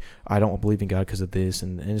it's like, I don't believe in God because of this.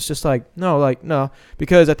 And it's just like, no.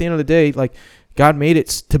 Because at the end of the day, like, God made it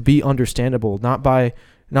to be understandable, not by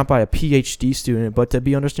a PhD student, but to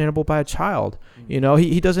be understandable by a child. You know,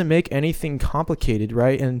 he doesn't make anything complicated,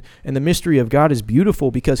 right? And the mystery of God is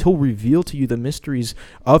beautiful because He'll reveal to you the mysteries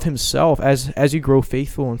of Himself as you grow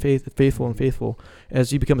faithful,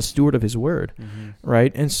 as you become a steward of His word,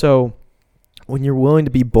 right? And so when you're willing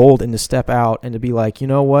to be bold and to step out and to be like, you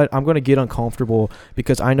know what, I'm going to get uncomfortable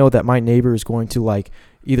because I know that my neighbor is going to, like,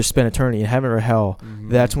 either spend eternity in heaven or hell,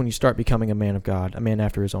 that's when you start becoming a man of God, a man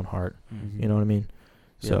after His own heart. You know what I mean?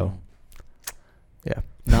 So, yeah.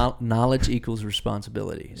 Knowledge equals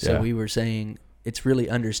responsibility. So Yeah. we were saying it's really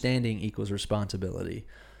understanding equals responsibility.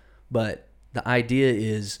 But the idea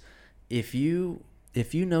is, if you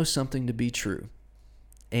know something to be true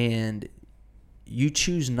and you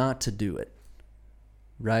choose not to do it,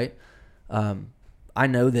 right? I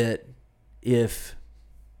know that if,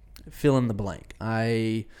 fill in the blank,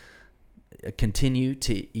 I continue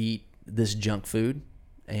to eat this junk food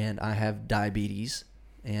and I have diabetes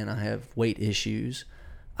and I have weight issues,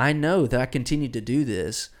 I know that I continue to do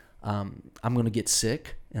this, I'm going to get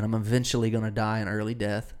sick and I'm eventually going to die an early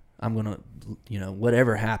death. I'm going to,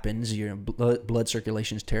 whatever happens, your blood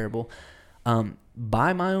circulation is terrible.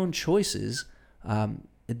 By my own choices, the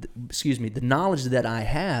knowledge that I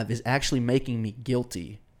have is actually making me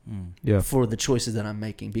guilty for the choices that I'm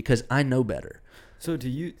making because I know better. So to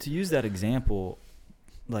use that example,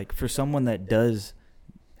 like, for someone that does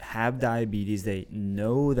have diabetes, they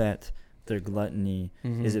know that their gluttony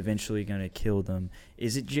is eventually going to kill them.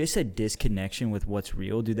 Is it just a disconnection with what's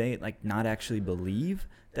real? Do they, like, not actually believe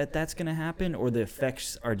that that's going to happen, or the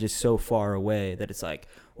effects are just so far away that it's like,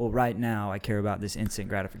 well, right now I care about this instant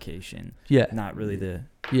gratification. Yeah. Not really the...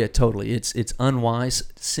 Yeah, totally. It's unwise.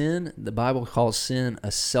 Sin, the Bible calls sin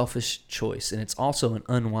a selfish choice, and it's also an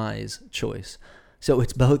unwise choice. So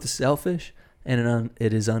it's both selfish and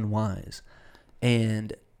it is unwise.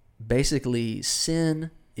 And basically,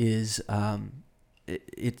 sin is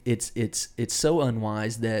it's so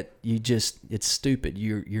unwise that it's stupid.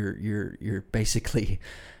 You're basically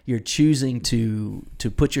you're choosing to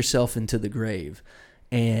put yourself into the grave,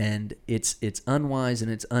 and it's unwise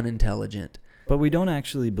and it's unintelligent. But we don't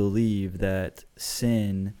actually believe that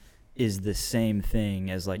sin is the same thing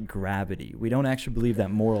as like gravity. We don't actually believe that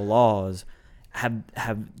moral laws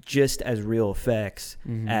have just as real effects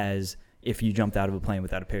as if you jumped out of a plane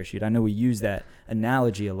without a parachute. I know we use that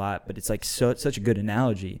analogy a lot, but it's like such a good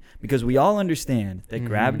analogy because we all understand that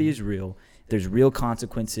gravity is real. There's real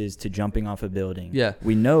consequences to jumping off a building. Yeah.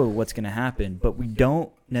 We know what's going to happen, but we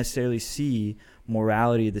don't necessarily see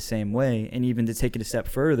morality the same way. And even to take it a step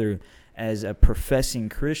further, as a professing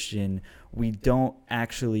Christian, we don't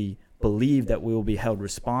actually believe that we will be held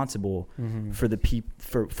responsible for the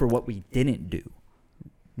for what we didn't do.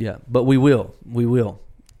 Yeah, but we will. We will.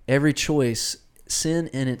 Every choice, sin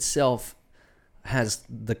in itself has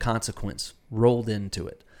the consequence rolled into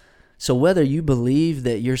it. So whether you believe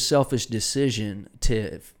that your selfish decision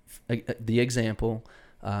to, the example,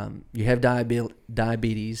 you have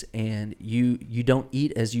diabetes and you don't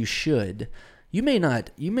eat as you should, you may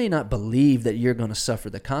not believe that you're going to suffer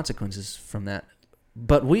the consequences from that,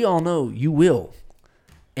 but we all know you will.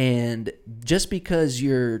 And just because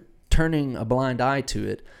you're turning a blind eye to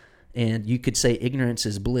it, and you could say ignorance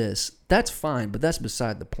is bliss, that's fine, but that's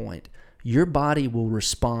beside the point. Your body will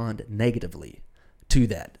respond negatively to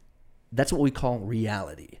that. That's what we call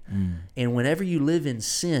reality. And whenever you live in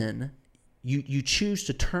sin, you choose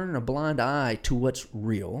to turn a blind eye to what's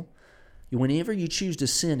real. Whenever you choose to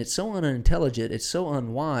sin, it's so unintelligent, it's so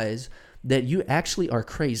unwise that you actually are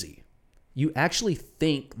crazy. You actually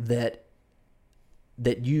think that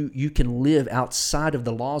you can live outside of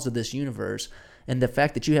the laws of this universe, and the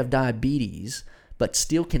fact that you have diabetes but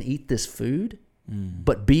still can eat this food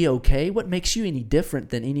but be okay. What makes you any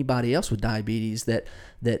different than anybody else with diabetes that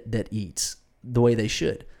eats the way they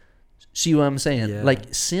should? See what I'm saying? Yeah.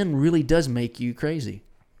 Like, sin really does make you crazy.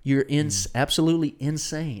 You're absolutely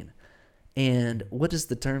insane. And what is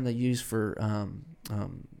the term they use for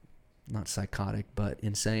not psychotic but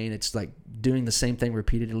insane? It's like doing the same thing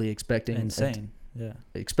repeatedly, expecting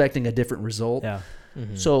expecting a different result. Yeah.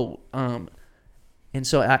 So and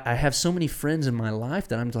so I have so many friends in my life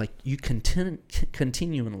that I'm like, you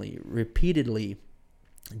continually, repeatedly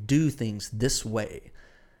do things this way,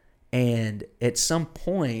 and at some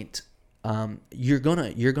point, you're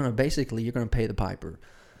gonna pay the piper.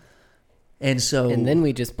 And then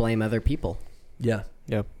we just blame other people. Yeah.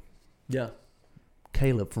 Yep. Yeah.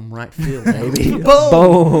 Caleb from right field, baby.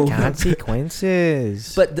 Boom.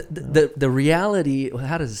 Consequences. But the reality,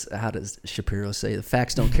 how does Shapiro say, the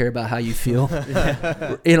facts don't care about how you feel?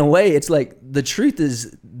 In a way, it's like the truth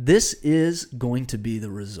is this is going to be the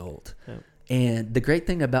result. Yep. And the great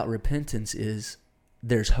thing about repentance is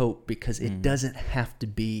there's hope, because it doesn't have to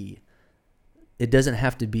be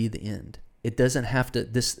the end. It doesn't have to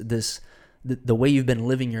the way you've been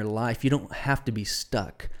living your life, you don't have to be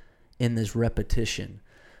stuck in this repetition,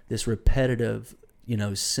 this repetitive,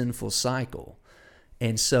 sinful cycle.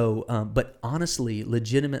 And so, but honestly,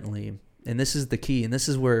 legitimately, and this is the key, and this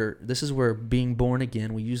is where being born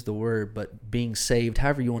again, we use the word, but being saved,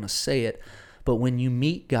 however you want to say it, but when you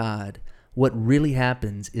meet God, what really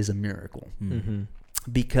happens is a miracle.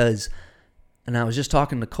 Because, and I was just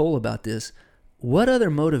talking to Cole about this, what other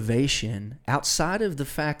motivation outside of the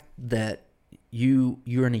fact that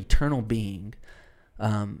you're an eternal being,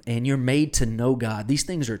 and you're made to know God? These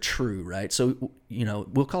things are true, right? So,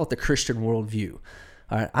 we'll call it the Christian worldview.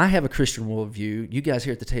 All right, I have a Christian worldview. You guys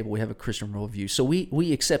here at the table, we have a Christian worldview. So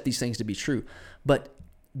we accept these things to be true. But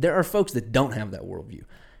there are folks that don't have that worldview.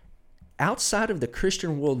 Outside of the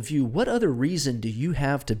Christian worldview, what other reason do you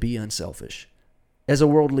have to be unselfish as a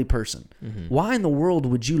worldly person? Why in the world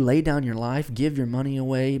would you lay down your life, give your money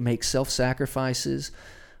away, make self-sacrifices,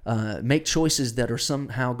 make choices that are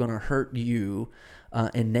somehow going to hurt you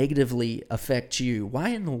and negatively affect you? Why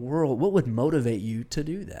in the world? What would motivate you to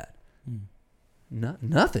do that?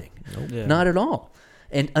 Nothing. Nope. Yeah. Not at all.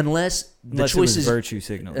 And unless the choice is virtue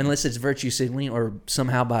signaling. Unless it's virtue signaling, or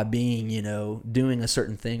somehow by being, doing a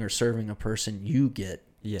certain thing or serving a person, you get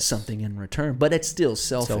something in return. But it's still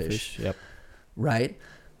selfish. Yep. Right?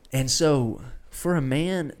 And so for a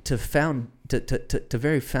man to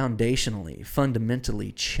very foundationally,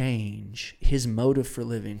 fundamentally change his motive for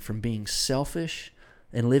living from being selfish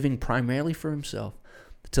and living primarily for himself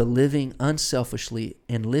to living unselfishly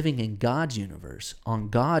and living in God's universe, on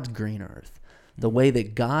God's green earth, the way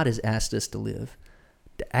that God has asked us to live,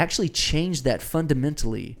 to actually change that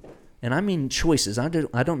fundamentally, and I mean choices. I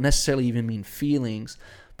don't necessarily even mean feelings,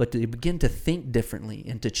 but to begin to think differently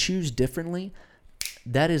and to choose differently,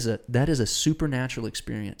 that is a supernatural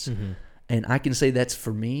experience. And I can say that's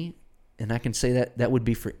for me, and I can say that would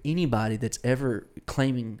be for anybody that's ever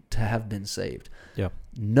claiming to have been saved. Yeah.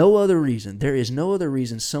 No other reason. There is no other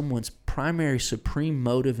reason someone's primary supreme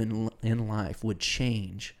motive in life would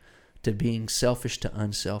change to being selfish to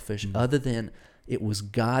unselfish, other than it was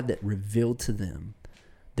God that revealed to them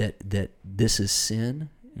that this is sin.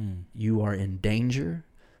 You are in danger.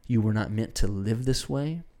 You were not meant to live this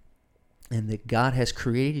way, and that God has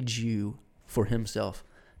created you for himself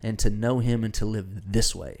and to know him and to live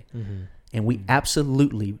this way. And we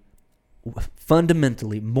absolutely,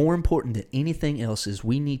 fundamentally, more important than anything else, is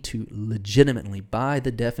we need to legitimately, by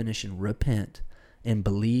the definition, repent and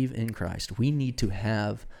believe in Christ. We need to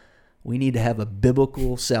have a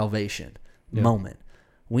biblical salvation moment.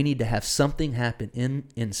 We need to have something happen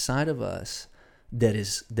inside of us that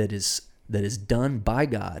is done by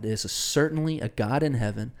God. It is certainly a God in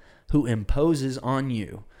heaven who imposes on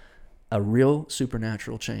you a real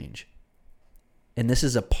supernatural change. And this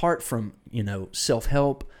is apart from,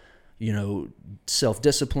 self-help,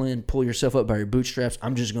 self-discipline, pull yourself up by your bootstraps.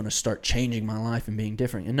 I'm just going to start changing my life and being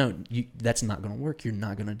different. And no, that's not going to work. You're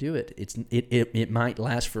not going to do it. It might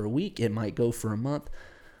last for a week. It might go for a month.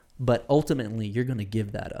 But ultimately, you're going to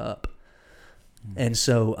give that up. And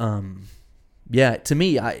so, to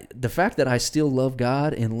me, the fact that I still love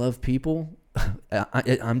God and love people,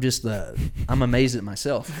 I'm amazed at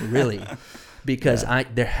myself, really. Because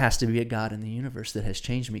there has to be a God in the universe that has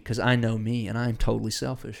changed me, because I know me and I'm totally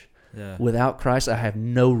selfish. Yeah. Without Christ, I have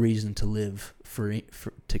no reason to live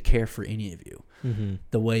to care for any of you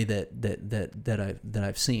the way that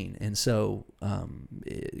I've seen. And so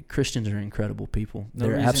Christians are incredible people.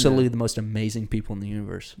 They're absolutely the most amazing people in the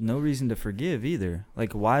universe. No reason to forgive either.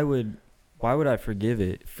 Like, why would I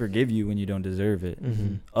forgive you when you don't deserve it,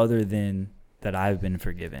 other than that I've been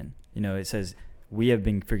forgiven? It says, we have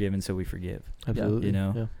been forgiven, so we forgive. Absolutely.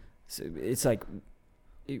 Yeah. So it's like,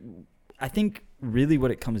 I think really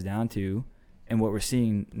what it comes down to, and what we're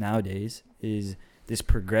seeing nowadays, is this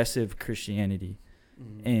progressive Christianity.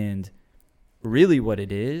 And really what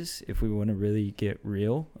it is, if we want to really get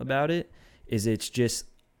real about it, is it's just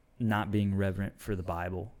not being reverent for the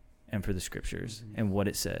Bible and for the scriptures and what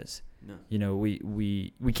it says. No.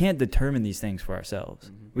 We can't determine these things for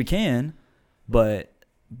ourselves. We can, but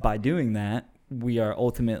by doing that, we are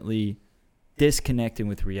ultimately disconnecting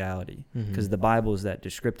with reality, because the Bible is that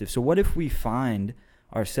descriptive. So what if we find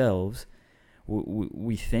ourselves,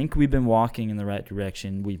 we think we've been walking in the right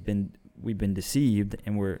direction, we've been deceived,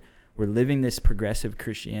 and we're living this progressive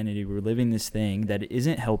Christianity. We're living this thing that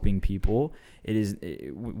isn't helping people.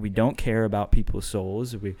 We don't care about people's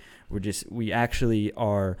souls. We actually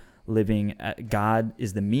are living. God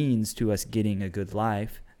is the means to us getting a good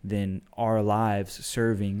life, than our lives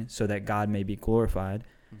serving so that God may be glorified.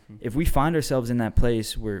 If we find ourselves in that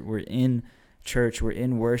place where we're in church, we're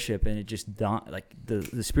in worship, and it just the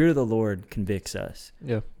Spirit of the Lord convicts us.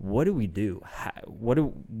 Yeah. What do we do?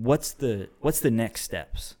 What's the next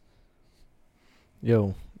steps?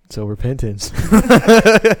 So repentance.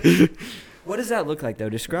 What does that look like, though?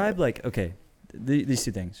 Describe, these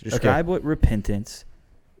two things. Describe what repentance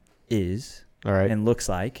is, all right, and looks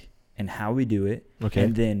like, and how we do it,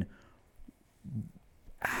 and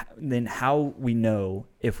then how we know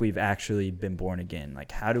if we've actually been born again.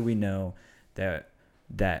 Like, how do we know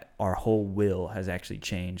that our whole will has actually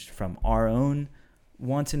changed from our own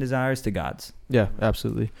wants and desires to God's? Yeah,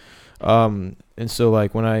 absolutely. And so,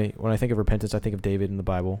 like, when I think of repentance, I think of David in the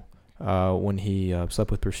Bible, when he slept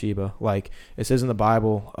with Bathsheba. Like, it says in the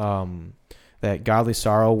Bible that godly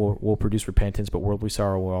sorrow will produce repentance, but worldly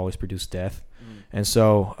sorrow will always produce death. And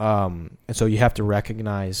so you have to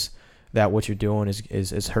recognize that what you're doing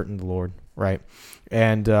is hurting the Lord, right?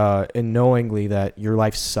 And knowingly that your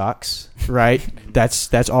life sucks, right?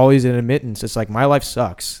 that's always an admittance. It's like, my life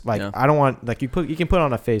sucks. Like, I don't want, like, you can put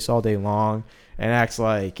on a face all day long and act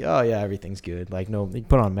like, oh yeah, everything's good. Like, no, you can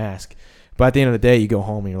put on a mask, but at the end of the day, you go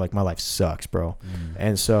home and you're like, my life sucks, bro.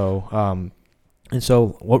 And so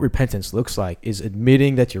what repentance looks like is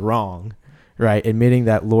admitting that you're wrong. Right, admitting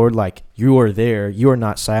that, Lord, like, you are there, you are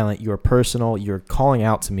not silent, you are personal, you're calling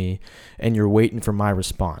out to me, and you're waiting for my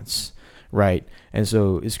response, right? And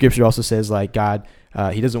so Scripture also says, like, God,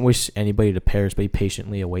 He doesn't wish anybody to perish, but He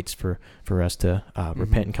patiently awaits for us to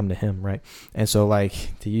repent and come to Him, right? And so,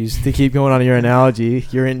 like, to keep going on your analogy,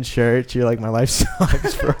 you're in church, you're like, my life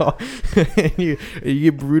sucks, bro, and you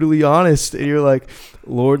get brutally honest, and you're like,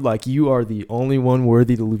 Lord, like, you are the only one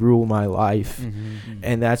worthy to rule my life.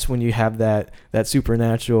 And that's when you have that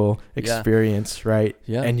supernatural experience, right?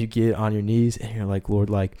 Yeah. And you get on your knees and you're like, Lord,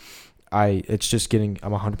 like, I'm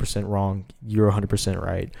 100% wrong. You're 100%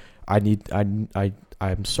 right.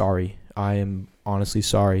 I'm sorry. I am honestly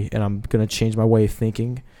sorry. And I'm going to change my way of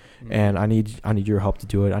thinking. And I need your help to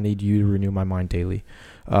do it. I need you to renew my mind daily.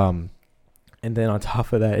 And then on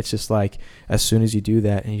top of that, it's just like, as soon as you do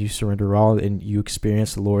that and you surrender all and you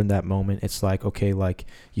experience the Lord in that moment, it's like, okay, like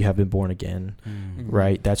you have been born again,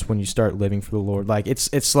 right? That's when you start living for the Lord. Like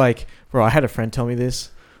it's like, bro, I had a friend tell me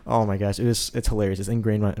this. Oh my gosh, it's hilarious. It's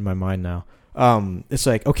ingrained in my mind now. It's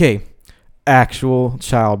like, okay, actual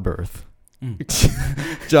childbirth.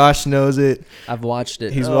 Josh knows it. I've watched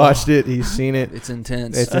it. He's watched it. He's seen it. It's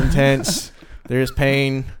intense. It's intense. There's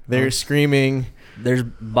pain. There's screaming. There's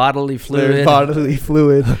bodily fluid. There's bodily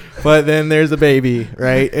fluid. But then there's a baby,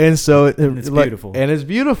 right? And so it's beautiful. And it's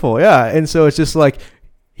beautiful, yeah. And so it's just like,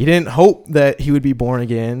 he didn't hope that he would be born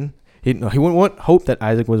again. He wouldn't hope that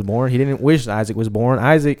Isaac was born. He didn't wish Isaac was born.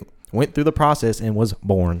 Isaac went through the process and was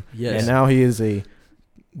born. Yes. And now he is a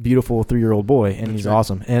beautiful 3-year-old boy, and he's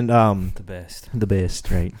awesome. And the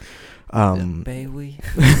best, right? Billy.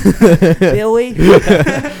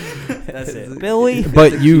 That's it, Billy.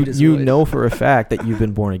 But you know for a fact that you've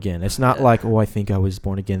been born again. It's not like, oh, I think I was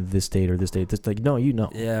born again this date or this date. It's like, no, you know.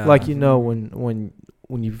 Yeah. Like, you know when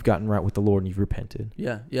you've gotten right with the Lord and you've repented.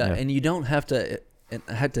 Yeah. And you don't have to. And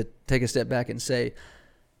I had to take a step back and say,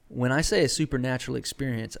 when I say a supernatural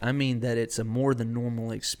experience, I mean that it's a more than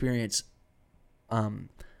normal experience,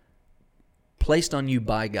 placed on you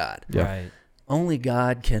by God. Yeah. Right. Only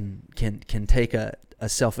God can take a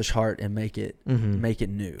selfish heart and make it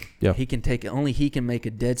new. Yeah. He can take it. Only He can make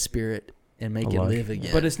a dead spirit and make it live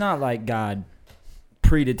again. But it's not like God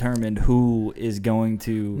predetermined who is going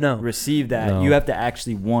to receive that. No. You have to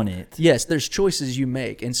actually want it. Yes, there's choices you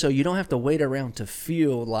make, and so you don't have to wait around to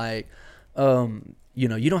feel like,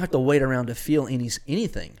 you don't have to wait around to feel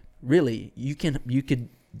anything. Really, you could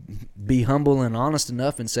be humble and honest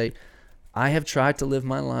enough and say, I have tried to live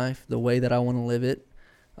my life the way that I want to live it,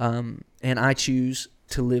 and I choose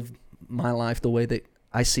to live my life the way that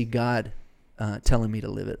I see God telling me to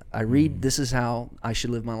live it. I read, this is how I should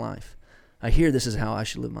live my life. I hear, this is how I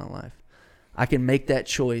should live my life. I can make that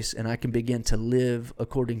choice, and I can begin to live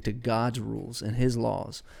according to God's rules and His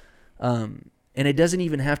laws. And it doesn't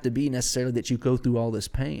even have to be necessarily that you go through all this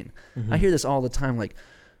pain. I hear this all the time, like,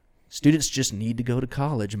 students just need to go to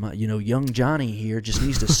college. Young Johnny here just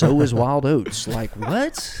needs to sow his wild oats. Like,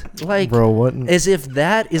 what? Like, bro, what? As if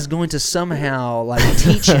that is going to somehow, like,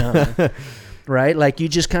 teach him, right? Like, you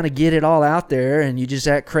just kind of get it all out there and you just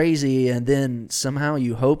act crazy, and then somehow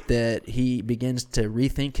you hope that he begins to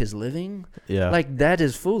rethink his living. Yeah. Like, that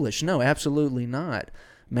is foolish. No, absolutely not.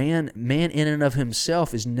 Man in and of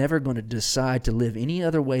himself is never going to decide to live any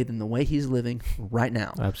other way than the way he's living right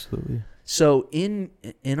now. Absolutely. So in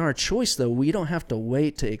our choice, though, we don't have to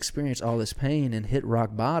wait to experience all this pain and hit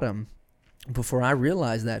rock bottom before I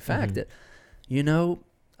realize that fact that,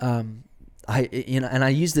 and I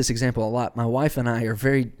use this example a lot. My wife and I are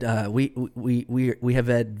very we have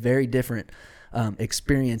had very different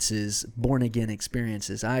experiences, born again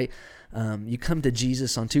experiences. You come to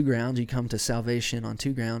Jesus on two grounds. You come to salvation on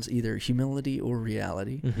two grounds, either humility or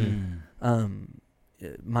reality.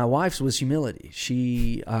 My wife's was humility.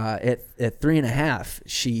 She at 3.5,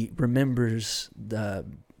 she remembers the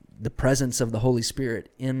presence of the Holy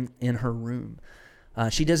Spirit in her room.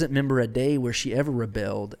 She doesn't remember a day where she ever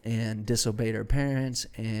rebelled and disobeyed her parents,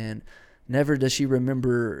 and never does she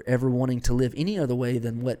remember ever wanting to live any other way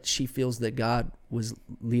than what she feels that God was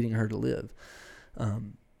leading her to live.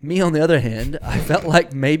 Me, on the other hand, I felt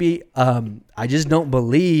like maybe I just don't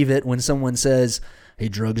believe it when someone says, hey,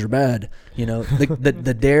 drugs are bad.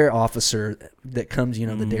 The DARE officer that comes,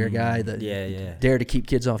 the DARE guy, DARE to keep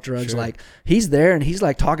kids off drugs. Sure. Like, he's there and he's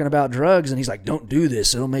like talking about drugs, and he's like, don't do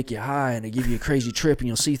this. It'll make you high and it'll give you a crazy trip and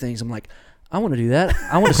you'll see things. I'm like, I want to do that.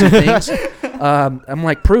 I want to see things. I'm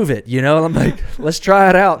like, prove it, I'm like, let's try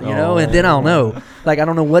it out, and then I'll know. Like, I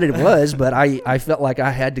don't know what it was, but I felt like I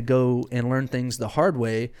had to go and learn things the hard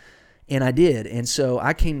way, and I did. And so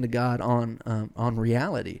I came to God on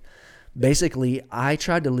reality. Basically, I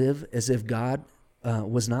tried to live as if God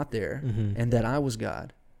was not there and that I was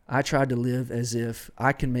God. I tried to live as if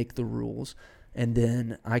I can make the rules, and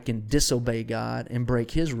then I can disobey God and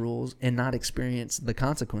break His rules and not experience the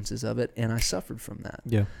consequences of it, and I suffered from that.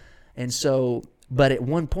 Yeah. And so, but at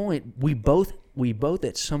one point, we both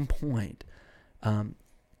at some point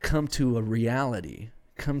come to a reality,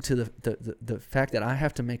 come to the fact that I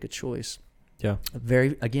have to make a choice. Yeah.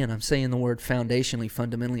 Again, I'm saying the word foundationally,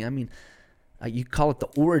 fundamentally. I mean, you call it the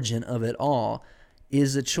origin of it all,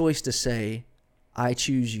 is a choice to say, I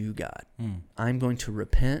choose you, God. I'm going to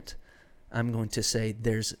repent. I'm going to say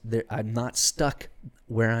I'm not stuck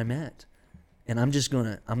where I'm at, and I'm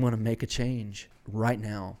gonna make a change right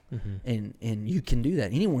now. And you can do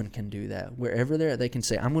that. Anyone can do that. Wherever they're at, they can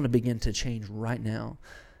say, I'm going to begin to change right now.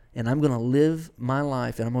 and I'm going to live my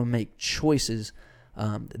life, and I'm going to make choices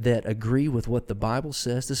that agree with what the Bible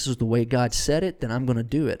says. This is the way God said it, then I'm going to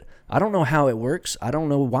do it. I don't know how it works. I don't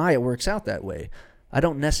know why it works out that way. I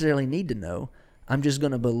don't necessarily need to know. I'm just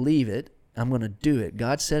going to believe it. I'm going to do it.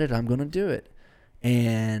 God said it. I'm going to do it.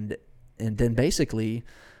 And then basically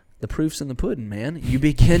the proof's in the pudding, man. You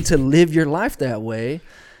begin to live your life that way,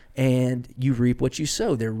 and you reap what you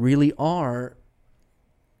sow. There really are,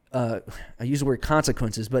 I use the word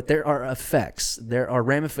consequences, but there are effects. There are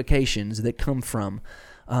ramifications that come from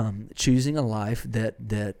choosing a life that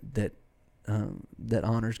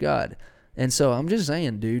honors God. And so I'm just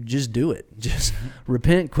saying, dude, just do it. Just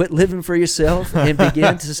repent, quit living for yourself, and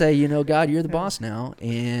begin to say, God, you're the boss now.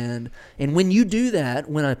 And when you do that,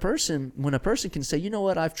 when a person can say, you know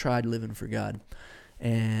what, I've tried living for God,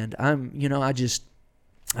 and I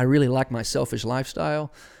really like my selfish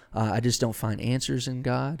lifestyle. I just don't find answers in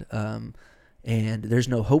God. And there's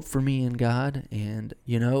no hope for me in God. And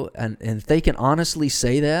if they can honestly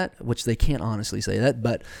say that, which they can't honestly say that,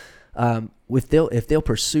 but if they'll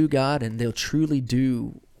pursue God and they'll truly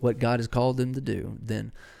do what God has called them to do,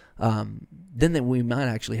 then we might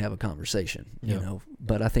actually have a conversation, you know.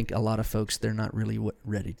 But I think a lot of folks, they're not really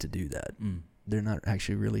ready to do that. They're not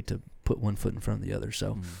actually really to put one foot in front of the other.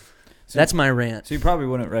 So that's my rant. So you probably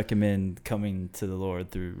wouldn't recommend coming to the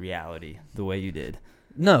Lord through reality the way you did.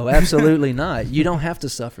 No, absolutely not. You don't have to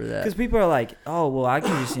suffer that. Because people are like, oh, well, I can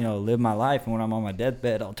just, live my life, and when I'm on my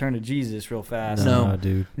deathbed, I'll turn to Jesus real fast. No,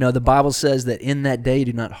 dude. No, the Bible says that in that day,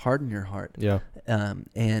 do not harden your heart. Yeah.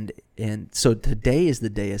 And so today is the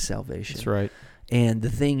day of salvation. That's right. And the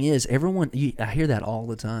thing is, I hear that all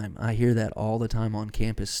the time. I hear that all the time on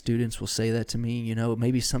campus. Students will say that to me,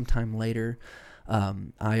 maybe sometime later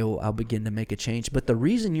I'll begin to make a change. But the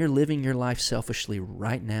reason you're living your life selfishly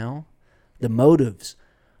right now, the motives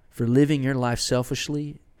for living your life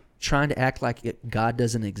selfishly, trying to act like God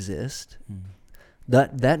doesn't exist,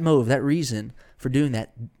 that motive, that reason for doing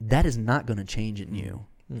that is not going to change in you.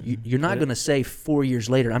 You're not going to say 4 years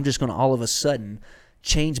later, I'm just going to all of a sudden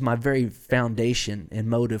change my very foundation and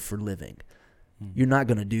motive for living. You're not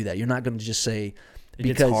going to do that. You're not going to just say, it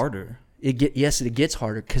gets harder. It gets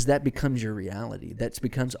harder because that becomes your reality. That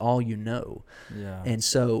becomes all you know. Yeah. And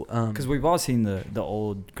so, because we've all seen the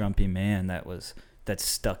old grumpy man that's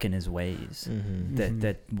stuck in his ways,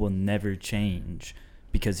 that will never change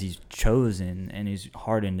because he's chosen and he's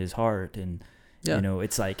hardened his heart. And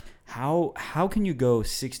it's like, how can you go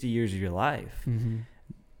 60 years of your life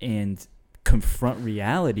and confront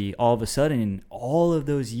reality all of a sudden? All of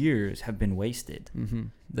those years have been wasted.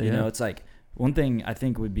 It's like, one thing I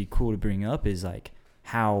think would be cool to bring up is like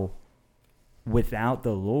how without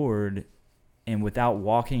the Lord and without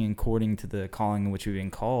walking according to the calling in which we've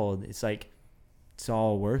been called, it's like it's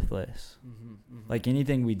all worthless. Like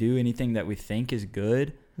anything we do, anything that we think is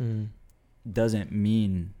good doesn't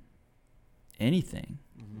mean anything.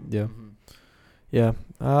 Yeah.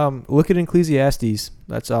 Look at Ecclesiastes.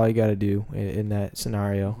 That's all you got to do in that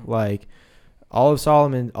scenario. Like all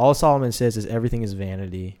Solomon says is everything is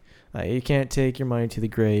vanity. You can't take your money to the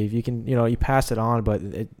grave. You can, you pass it on, but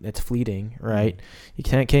it's fleeting, right? You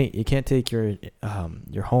can't take your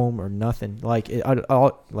home or nothing. Like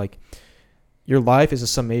your life is a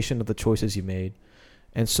summation of the choices you made,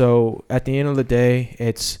 and so at the end of the day,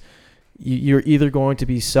 it's you're either going to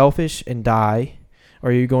be selfish and die,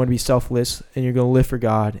 or you're going to be selfless and you're going to live for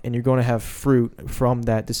God, and you're going to have fruit from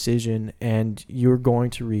that decision, and you're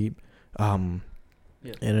going to reap an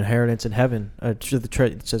inheritance in heaven. It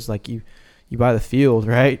says like you buy the field,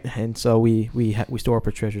 right? And so we store up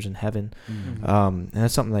our treasures in heaven. And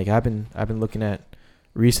that's something like I've been looking at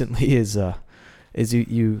recently is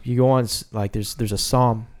you go on, like there's a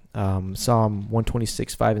Psalm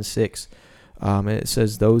 126 5 and 6. And it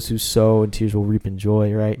says those who sow in tears will reap in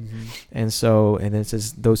joy, right? And then it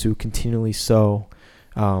says those who continually sow.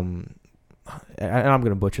 And I'm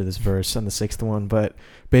going to butcher this verse on the 6th one, but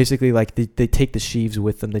basically like they take the sheaves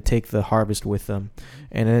with them, they take the harvest with them,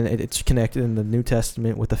 and then it's connected in the New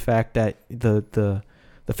Testament with the fact that the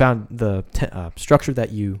structure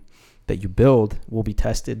that you build will be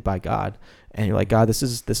tested by God, and you're like, God, this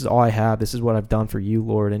is all I have, this is what I've done for you,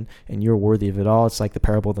 Lord, and you're worthy of it all. It's like the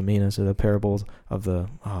parable of the minas, or the parables of the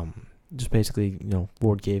just basically,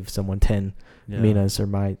 Lord gave someone 10 minas or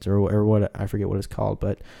mites or what, I forget what it's called,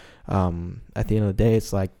 but at the end of the day,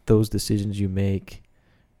 it's like those decisions you make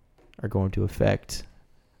are going to affect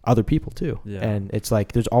other people too. And it's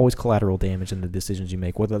like there's always collateral damage in the decisions you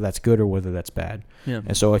make, whether that's good or whether that's bad.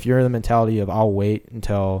 And so if you're in the mentality of I'll wait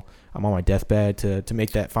until I'm on my deathbed to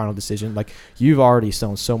make that final decision, like you've already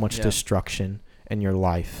sown so much destruction in your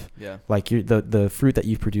life. Yeah. Like the fruit that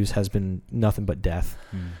you've produced has been nothing but death.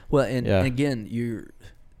 Well, and Yeah. again,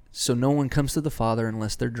 so no one comes to the Father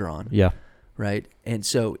unless they're drawn. Yeah. Right. And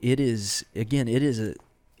so it is a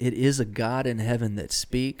God in heaven that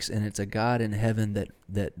speaks, and it's a God in heaven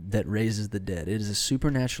that raises the dead. It is a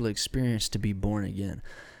supernatural experience to be born again.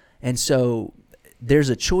 And so there's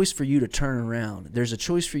a choice for you to turn around. There's a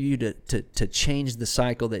choice for you to change the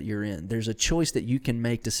cycle that you're in. There's a choice that you can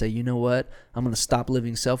make to say, you know what, I'm going to stop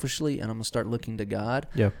living selfishly and I'm going to start looking to God.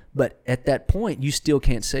 Yeah. But at that point, you still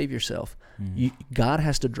can't save yourself. God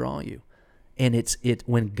has to draw you. And it's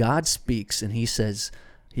when God speaks and he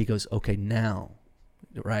goes, okay, now,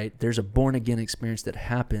 right? There's a born again experience that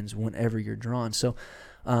happens whenever you're drawn. So,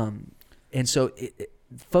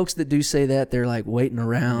 folks that do say that, they're like waiting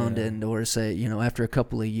around or say, after a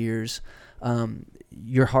couple of years,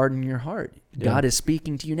 you're hardening your heart. Yeah. God is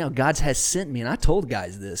speaking to you now. God has sent me. And I told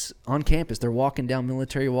guys this on campus. They're walking down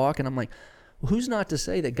Military Walk, and I'm like, who's not to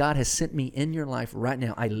say that God has sent me in your life right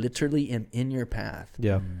now? I literally am in your path.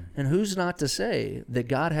 Yeah. And who's not to say that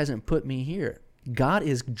God hasn't put me here? God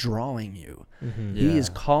is drawing you. Mm-hmm. He is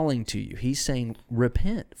calling to you. He's saying,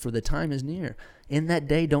 repent, for the time is near. In that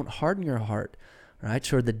day, don't harden your heart. Right?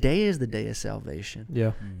 So the day is the day of salvation.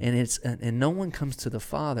 Yeah. And no one comes to the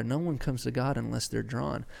Father, no one comes to God unless they're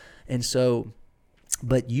drawn. And so,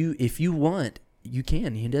 but if you want, you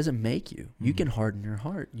can. He doesn't make you. You can harden your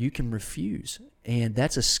heart. You can refuse. And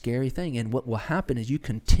that's a scary thing. And what will happen is you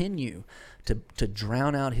continue to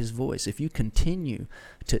drown out his voice. If you continue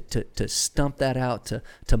to stump that out,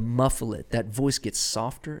 to muffle it, that voice gets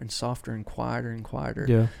softer and softer and quieter.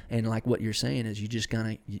 Yeah. And like what you're saying is you just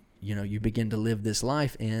kind of, you begin to live this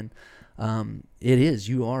life, and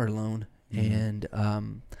you are alone. And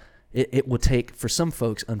it will take, for some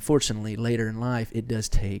folks, unfortunately, later in life, it does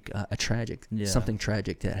take something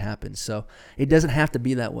tragic that happens. So it doesn't have to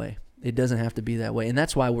be that way. It doesn't have to be that way. And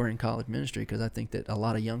that's why we're in college ministry, because I think that a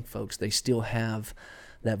lot of young folks, they still have,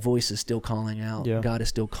 that voice is still calling out. Yeah. God is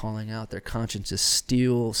still calling out. Their conscience is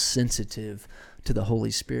still sensitive to the Holy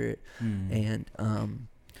Spirit. And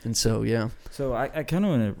so, yeah. So I kind of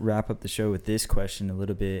want to wrap up the show with this question a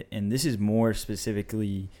little bit, and this is more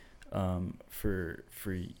specifically for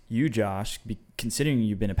you, Josh, considering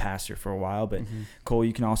you've been a pastor for a while, but Cole,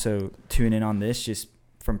 you can also tune in on this just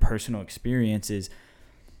from personal experiences.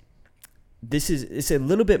 It's a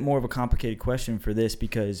little bit more of a complicated question for this,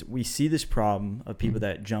 because we see this problem of people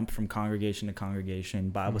that jump from congregation to congregation,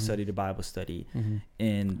 Bible study to Bible study,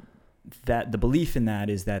 and that the belief in that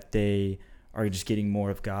is that they are just getting more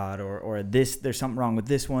of God, or this, there's something wrong with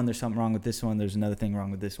this one, there's something wrong with this one, there's another thing wrong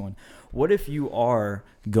with this one. What if you are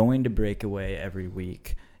going to Breakaway every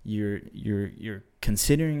week, you're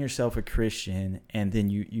considering yourself a Christian, and then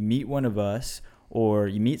you meet one of us, or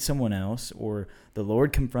you meet someone else, or the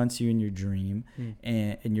Lord confronts you in your dream,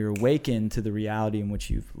 and you're awakened to the reality in which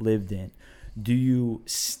you've lived in? Do you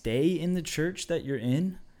stay in the church that you're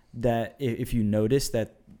in, that if you notice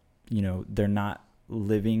that they're not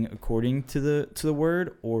living according to the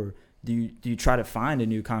word, or do you try to find a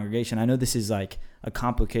new congregation? I know this is like a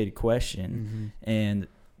complicated question, and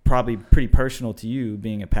probably pretty personal to you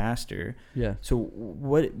being a pastor. Yeah. So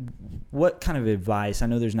what kind of advice? I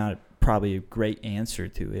know there's not probably a great answer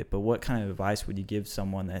to it, but what kind of advice would you give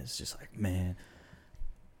someone that's just like, man,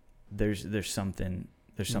 there's something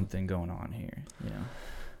going on here,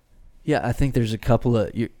 Yeah, I think there's a couple of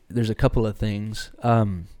things.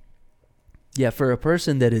 For a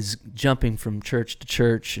person that is jumping from church to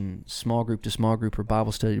church and small group to small group or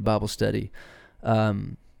Bible study to Bible study, a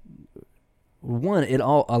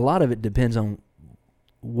lot of it depends on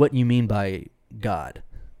what you mean by God,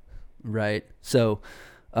 right? So,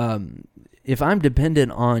 if I'm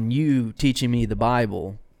dependent on you teaching me the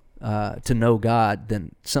Bible to know God,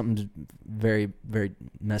 then something's very, very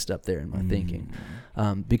messed up there in my thinking,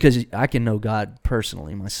 because I can know God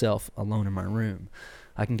personally myself alone in my room.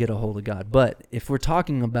 I can get a hold of God. But if we're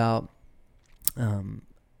talking about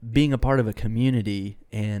being a part of a community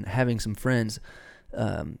and having some friends,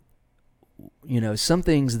 some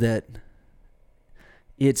things that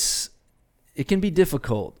it can be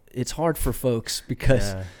difficult. It's hard for folks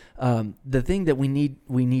because the thing that we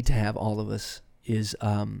need to have, all of us, is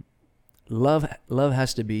love. Love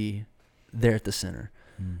has to be there at the center,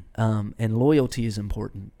 and loyalty is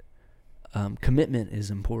important. Commitment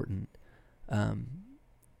is important.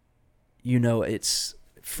 It's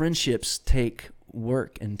friendships take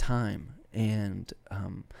work and time, and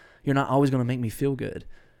you're not always going to make me feel good.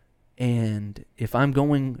 And if I'm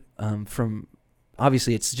going from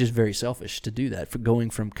obviously it's just very selfish to do that, for going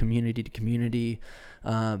from community to community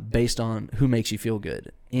based on who makes you feel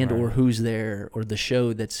good and or who's there or the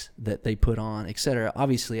show that they put on, etc.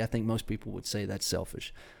 Obviously, I think most people would say that's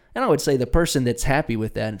selfish. And I would say the person that's happy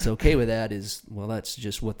with that and it's okay with that is, well, that's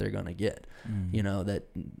just what they're going to get. You know, that,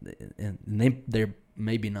 and they're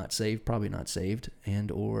maybe not saved, probably not saved,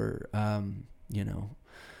 and or, you know.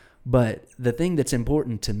 But the thing that's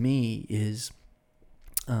important to me is,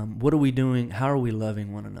 what are we doing? How are we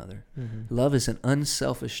loving one another? Love is an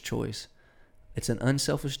unselfish choice. It's an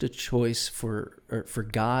unselfish choice for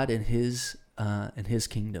God and His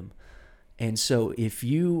kingdom. And so if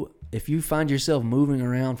you find yourself moving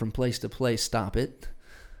around from place to place, stop it,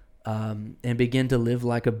 and begin to live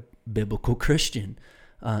like a biblical Christian.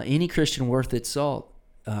 Any Christian worth its salt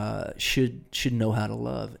should know how to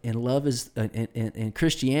love. And love is and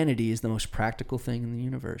Christianity is the most practical thing in the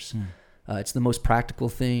universe. It's the most practical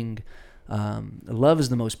thing. Love is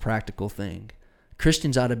the most practical thing.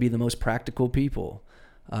 Christians ought to be the most practical people.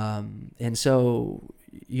 And so,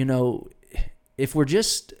 you know, if we're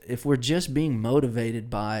just being motivated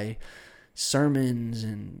by sermons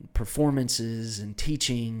and performances and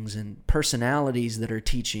teachings and personalities that are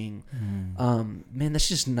teaching, man, that's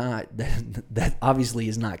just not, that obviously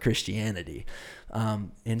is not Christianity.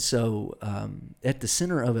 And so at the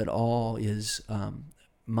center of it all is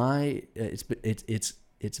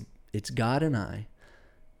it's God and I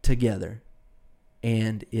together,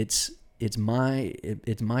 and it's my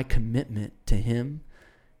commitment to Him,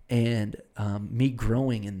 and me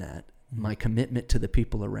growing in that, my commitment to the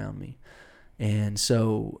people around me. And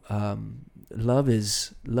so love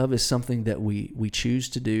is something that we choose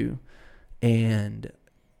to do, and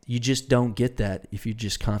you just don't get that if you're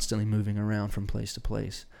just constantly moving around from place to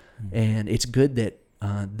place. And it's good that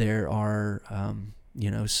there are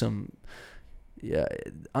some,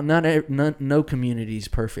 no community is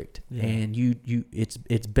perfect, and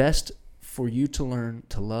it's best for you to learn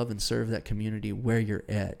to love and serve that community where you're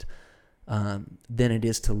at, than it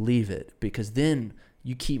is to leave it, because then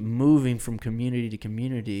you keep moving from community to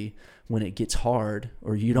community when it gets hard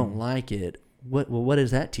or you don't like it. What is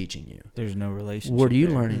that teaching you? There's no relationship. What are you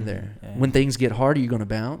learning there? Yeah. When things get hard, are you going to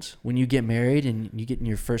bounce? When you get married and you get in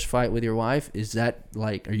your first fight with your wife, is that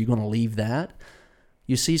like, are you going to leave that?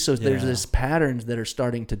 You see, so there's this patterns that are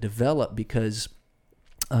starting to develop because,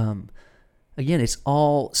 again, it's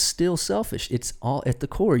all still selfish. It's all at the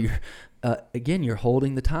core. You're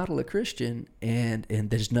holding the title of Christian, and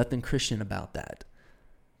there's nothing Christian about that.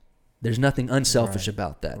 There's nothing unselfish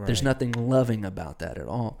about that. There's nothing loving about that at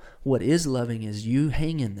all. What is loving is you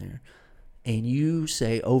hang in there and you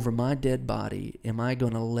say, over my dead body, am I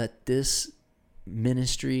going to let this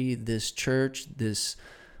ministry, this church, this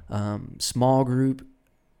small group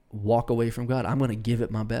walk away from God? I'm going to give it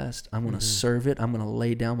my best. I'm going to serve it. I'm going to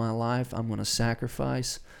lay down my life. I'm going to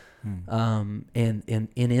sacrifice. And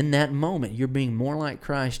in that moment, you're being more like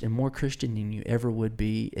Christ and more Christian than you ever would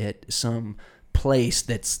be at some place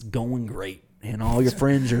that's going great and all your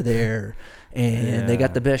friends are there and they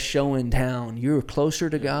got the best show in town. You're closer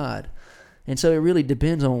to God. And so it really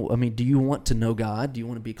depends on, do you want to know God? Do you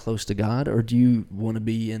want to be close to God? Or do you want to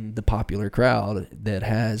be in the popular crowd that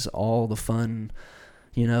has all the fun,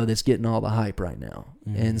 that's getting all the hype right now?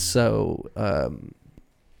 And so,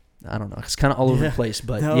 I don't know. It's kind of all over the place,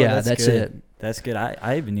 but that's it. That's good.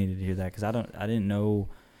 I even needed to hear that because I didn't know,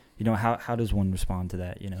 how does one respond to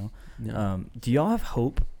that, Do y'all have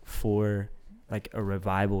hope for like a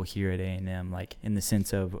revival here at A&M, like in the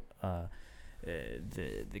sense of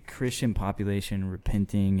the Christian population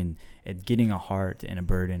repenting and getting a heart and a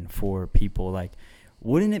burden for people? Like,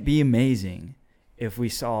 wouldn't it be amazing if we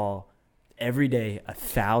saw every day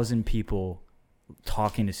 1,000 people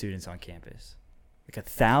talking to students on campus? Like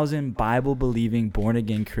 1,000 Bible-believing,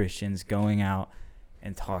 born-again Christians going out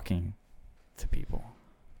and talking to people.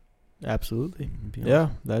 Absolutely. Yeah,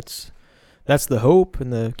 that's the hope in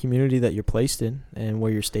the community that you're placed in and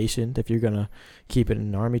where you're stationed. If you're going to keep it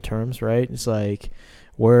in Army terms, right? It's like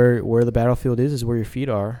where the battlefield is where your feet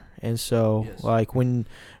are. And so like when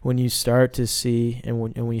you start to see and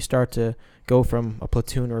when you start to go from a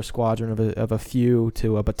platoon or a squadron of a few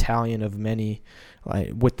to a battalion of many,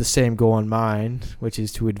 like with the same goal in mind, which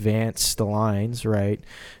is to advance the lines, right?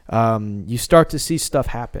 You start to see stuff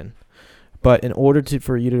happen. But in order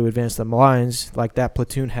for you to advance the lines, like that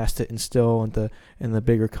platoon has to instill in the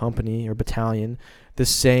bigger company or battalion the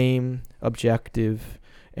same objective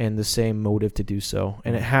and the same motive to do so.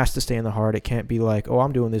 And it has to stay in the heart. It can't be like, oh,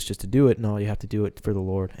 I'm doing this just to do it. No, you have to do it for the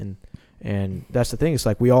Lord. And that's the thing. It's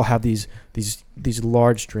like we all have these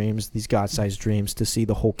large dreams, these God-sized dreams to see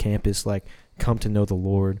the whole campus like come to know the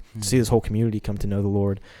Lord, to see this whole community come to know the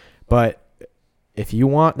Lord. But if you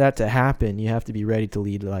want that to happen, you have to be ready to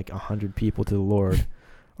lead like 100 people to the Lord.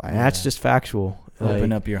 Like, that's just factual.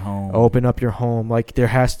 Open up your home. Open up your home. Like, there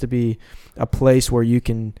has to be a place where you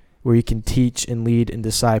can teach and lead and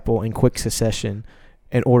disciple in quick succession,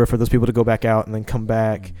 in order for those people to go back out and then come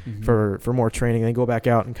back for more training, and then go back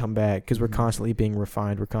out and come back, because we're constantly being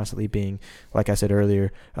refined. We're constantly being, like I said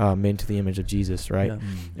earlier, made to the image of Jesus, right?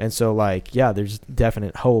 And so, like, there's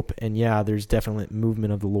definite hope, and there's definite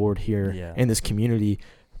movement of the Lord here in this community,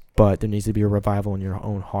 but there needs to be a revival in your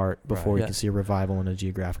own heart before you can see a revival in a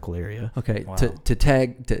geographical area. Okay,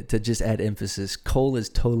 to just add emphasis, Cole is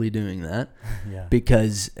totally doing that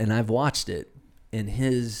because, and I've watched it in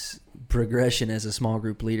his progression as a small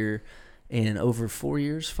group leader in over 4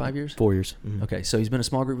 years, 5 years? 4 years. Okay, so he's been a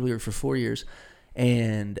small group leader for 4 years,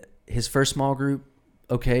 and his first small group,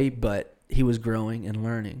 but he was growing and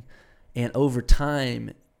learning, and over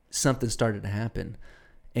time, something started to happen,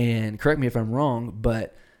 and correct me if I'm wrong,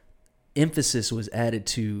 but emphasis was added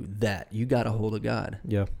to that. You got a hold of God.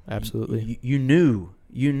 Yeah, absolutely. You knew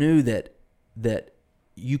that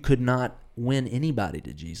you could not win anybody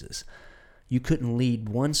to Jesus. You couldn't lead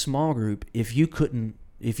one small group if you couldn't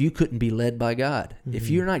be led by God. If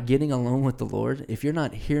you're not getting alone with the Lord, if you're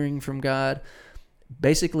not hearing from God,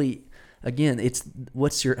 basically, again, it's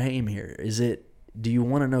what's your aim here? Is it, do you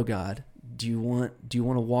want to know God? Do you want to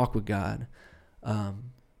walk with God?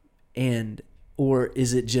 Or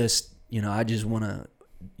is it just, I just want to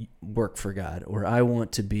work for God, or I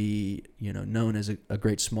want to be, known as a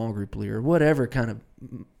great small group leader, whatever kind of,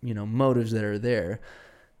 motives that are there.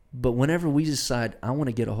 But whenever we decide, I want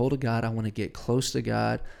to get a hold of God, I want to get close to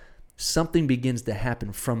God, something begins to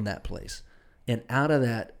happen from that place. And out of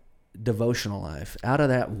that devotional life, out of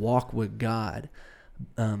that walk with God,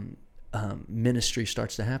 ministry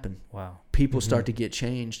starts to happen. Wow. People start to get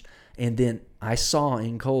changed. And then I saw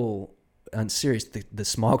in Cole, I'm serious, the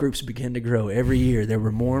small groups began to grow every year. There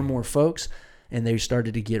were more and more folks, and they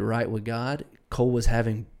started to get right with God. Cole was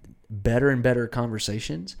having better and better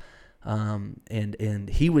conversations. And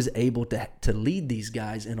he was able to lead these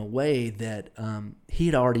guys in a way that he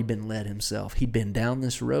had already been led himself. He'd been down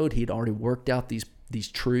this road. He'd already worked out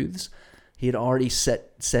these truths. He had already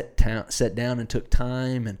sat down and took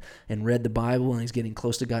time and read the Bible, and he's getting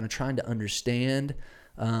close to God and trying to understand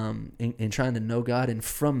and trying to know God. And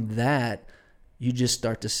from that, you just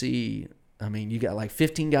start to see, you got like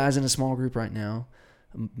 15 guys in a small group right now.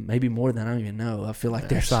 Maybe more than I don't even know. I feel like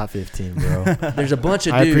there's not 15, bro. There's a bunch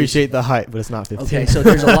of dudes. I appreciate the hype, but it's not 15. Okay, so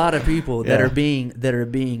there's a lot of people that are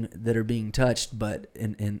being touched, but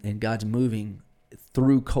and God's moving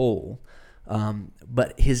through Cole.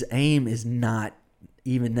 But his aim is not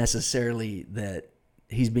even necessarily that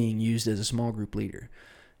he's being used as a small group leader.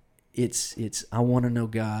 It's I want to know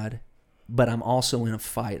God, but I'm also in a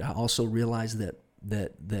fight. I also realize that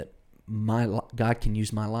God can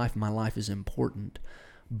use my life. My life is important.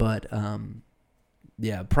 But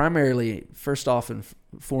primarily, first off and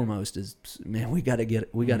foremost is, man, we got to get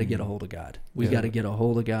a hold of God. We got to get a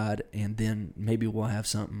hold of God, and then maybe we'll have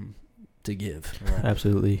something to give. Right.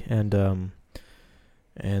 Absolutely. And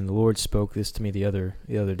the Lord spoke this to me the other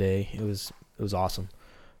day. It was awesome.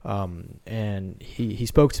 And he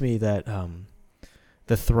spoke to me that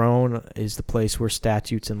the throne is the place where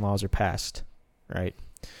statutes and laws are passed, right?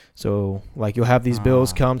 So, like, you'll have these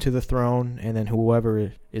bills come to the throne, and then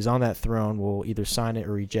whoever is on that throne will either sign it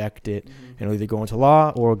or reject it, and it'll either go into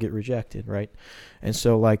law or it'll get rejected, right? And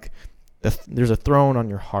so, like, there's a throne on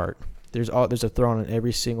your heart. There's a throne in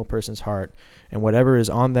every single person's heart, and whatever is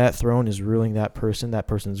on that throne is ruling that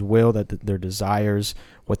person's will, their desires,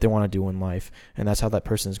 what they want to do in life, and that's how that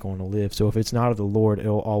person is going to live. So if it's not of the Lord, it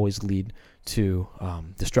will always lead to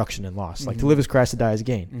destruction and loss. Like, to live is Christ, to die is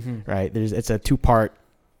gain, right? It's a two-part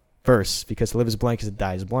verse, because to live is blank is to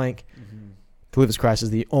die is blank. To live as Christ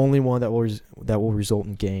is the only one that will result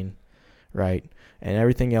in gain, right? And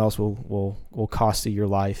everything else will cost you your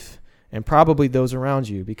life and probably those around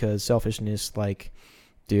you, because selfishness, like,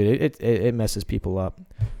 dude, it messes people up.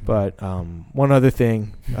 But one other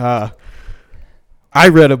thing, I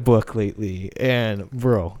read a book lately, and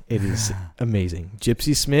bro, it is amazing.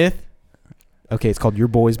 Gypsy Smith. Okay, it's called Your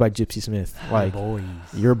Boys by Gypsy Smith. Like,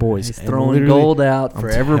 Your Boys. He's throwing gold out for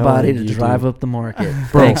everybody to drive up the market.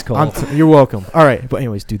 Bro, Thanks, Cole. You're welcome. All right, but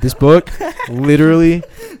anyways, dude, this book, literally,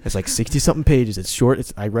 it's like 60-something pages. It's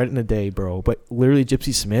short. I read it in a day, bro. But literally,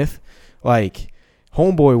 Gypsy Smith, like,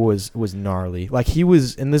 homeboy was gnarly. Like, he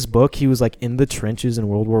was, in this book, he was, like, in the trenches in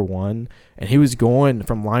World War I, and he was going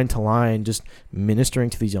from line to line just ministering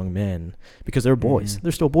to these young men, because they're boys.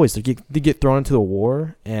 They're still boys. They get thrown into the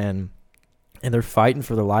war, and and they're fighting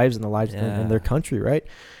for their lives and the lives Yeah. in their country, right?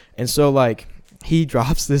 And so like he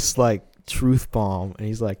drops this like truth bomb, and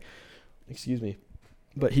he's like, excuse me,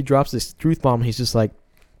 but he drops this truth bomb, and he's just like,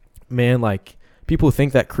 man, like people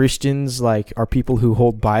think that Christians like are people who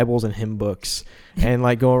hold Bibles and hymn books and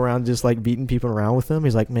like go around just like beating people around with them.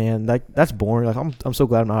 He's like, man, that's boring. Like I'm so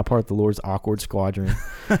glad I'm not a part of the Lord's awkward squadron.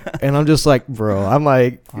 And I'm just like, bro, I'm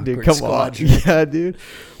like, dude, Awkward come squadron. on. Yeah, dude.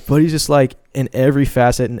 But he's just like, in every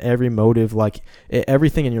facet and every motive, like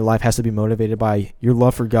everything in your life has to be motivated by your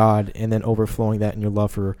love for God, and then overflowing that in your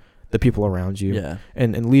love for the people around you. Yeah.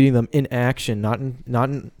 And leading them in action, not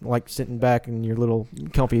in like sitting back in your little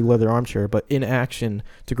comfy leather armchair, but in action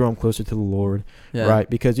to grow them closer to the Lord, Yeah. right?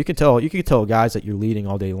 Because you can tell guys that you're leading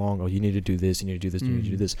all day long, oh, you need to do this, you need to do this, you need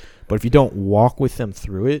to do this. But if you don't walk with them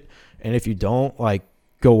through it, and if you don't like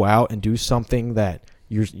go out and do something that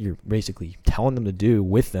you're basically telling them to do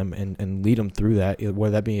with them and lead them through that,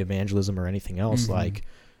 whether that be evangelism or anything else, like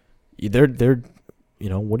they're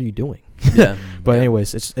what are you doing? Yeah. But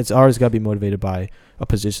anyways, it's always got to be motivated by a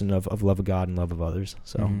position of love of God and love of others.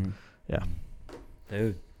 So yeah,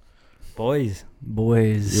 Dude. Boys.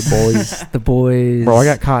 Boys. your boys, The boys. bro. I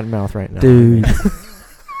got cotton mouth right now, Dude.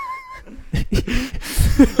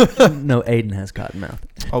 No, Aiden has cotton mouth.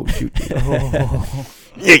 Oh shoot.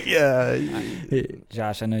 Yeah.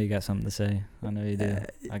 Josh, I know you got something to say. I know you do.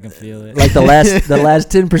 I can feel it. Like the last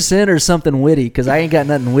 10% or something witty, because I ain't got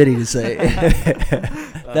nothing witty to say.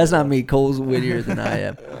 That's not me. Cole's wittier than I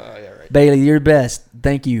am. Bailey, you're the best.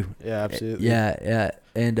 Thank you. Yeah, absolutely. Yeah.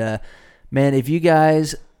 And man, if you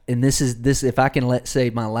guys, and this if I can say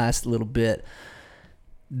my last little bit,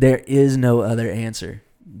 there is no other answer.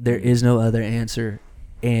 There is no other answer.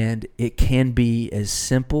 And it can be as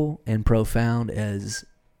simple and profound as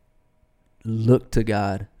look to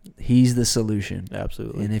God. He's the solution.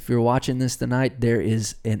 Absolutely. And if you're watching this tonight, there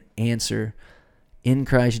is an answer in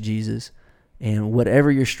Christ Jesus. And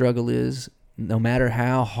whatever your struggle is, no matter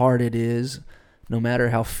how hard it is, no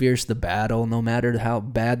matter how fierce the battle, no matter how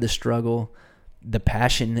bad the struggle, the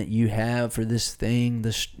passion that you have for this thing,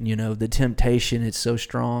 the temptation, it's so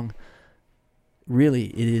strong. Really,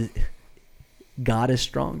 it is. God is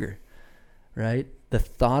stronger, right? The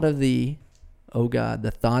thought of thee, O God, the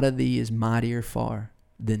thought of thee is mightier far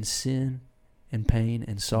than sin and pain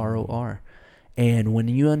and sorrow are. And when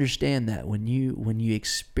you understand that, when you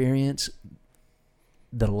experience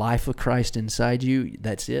the life of Christ inside you,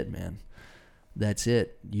 that's it, man. That's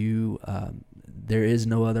it. There is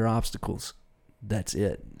no other obstacles. That's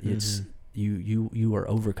it. It's you are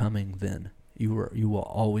overcoming then. You will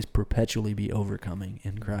always perpetually be overcoming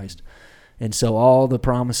in Christ. And so all the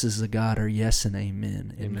promises of God are yes and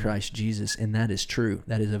amen in Christ Jesus, and that is true.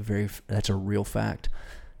 That's a real fact.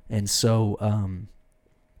 And so,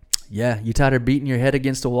 you tired of beating your head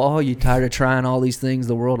against a wall? You tired of trying all these things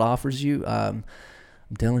the world offers you? I'm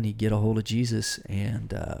telling you, get a hold of Jesus,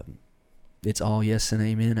 and it's all yes and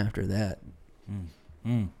amen after that.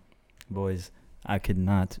 Boys, I could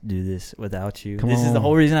not do this without you. Come This is the on.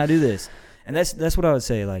 whole reason I do this, and that's what I would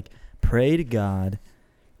say. Like, pray to God.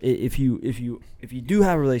 If you do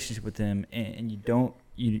have a relationship with Him and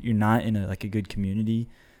you're not in a good community,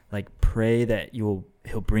 like, pray that He'll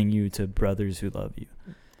bring you to brothers who love you.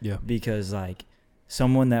 Yeah. Because like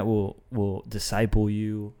someone that will disciple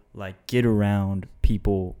you, like, get around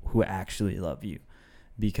people who actually love you.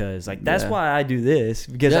 Because like that's why I do this,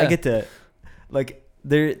 because I get to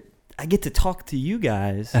I get to talk to you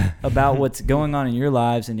guys about what's going on in your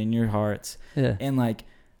lives and in your hearts. Yeah. And like,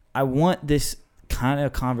 I want this kind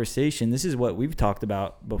of conversation. This is what we've talked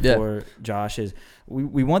about before, Josh, is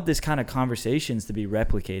we want this kind of conversations to be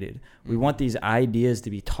replicated. We want these ideas to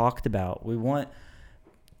be talked about. We want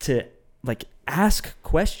to like ask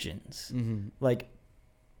questions, like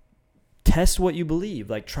test what you believe,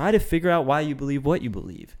 like try to figure out why you believe what you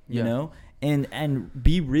believe, you know, and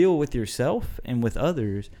be real with yourself and with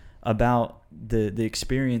others about the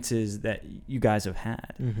experiences that you guys have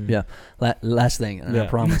had. Yeah. Last thing, and I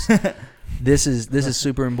promise. This is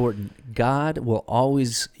super important. God will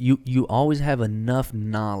always you always have enough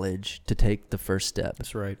knowledge to take the first step.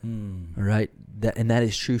 That's right. All right, that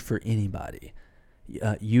is true for anybody.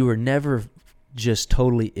 You are never just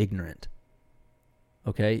totally ignorant.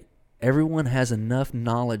 Okay, everyone has enough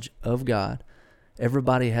knowledge of God.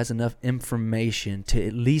 Everybody has enough information to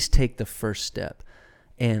at least take the first step.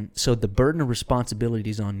 And so the burden of responsibility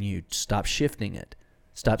is on you. Stop shifting it.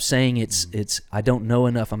 Stop saying it's I don't know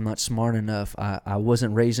enough, I'm not smart enough, I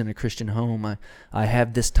wasn't raised in a Christian home, I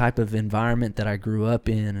have this type of environment that I grew up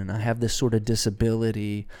in, and I have this sort of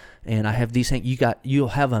disability, and I have these things. You'll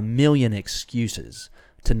have a million excuses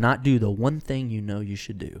to not do the one thing you know you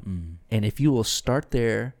should do. And if you will start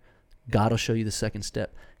there, God will show you the second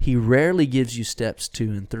step. He rarely gives you steps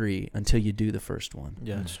 2 and 3 until you do the first one.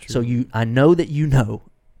 Yeah, that's true. So I know that you know,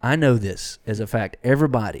 I know this as a fact.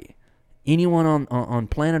 Everybody, anyone on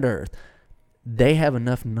planet Earth, they have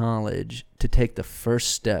enough knowledge to take the first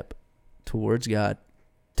step towards God,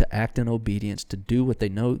 to act in obedience, to do what they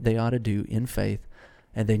know they ought to do in faith,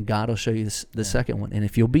 and then God will show you the second one. And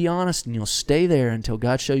if you'll be honest and you'll stay there until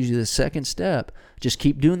God shows you the second step, just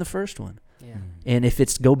keep doing the first one. Yeah. And if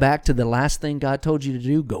it's go back to the last thing God told you to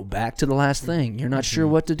do, go back to the last thing. You're not sure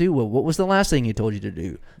what to do. Well, what was the last thing He told you to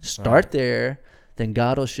do? Start there, then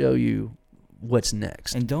God will show you what's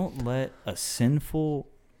next. And don't let a sinful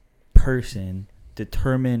person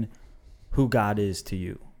determine who God is to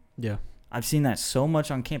you. Yeah. I've seen that so much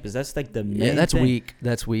on campus. That's like the main that's thing. weak.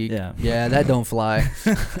 That's weak. Yeah. That don't fly.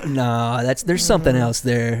 No, there's something else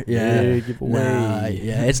there. Yeah, Big giveaway. nah,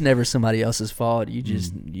 yeah. It's never somebody else's fault. You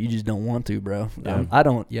just don't want to, bro. Yeah. I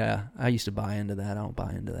don't. Yeah, I used to buy into that. I don't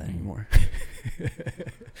buy into that anymore.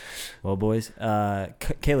 Well, boys,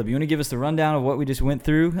 Caleb, you want to give us the rundown of what we just went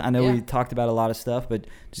through? I know Yeah. we talked about a lot of stuff, but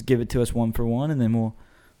just give it to us one for one, and then we'll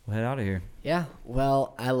head out of here. Yeah.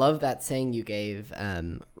 Well, I love that saying you gave.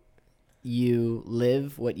 You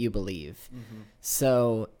live what you believe.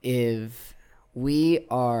 So if we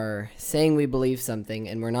are saying we believe something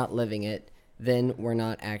and we're not living it, then we're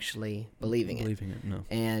not actually believing it. No.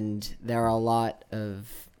 And there are a lot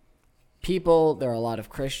of people, there are a lot of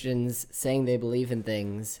Christians saying they believe in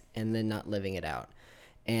things and then not living it out.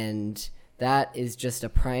 And that is just a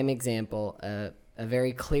prime example, a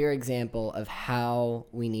very clear example of how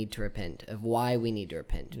we need to repent, of why we need to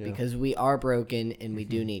repent, because we are broken and we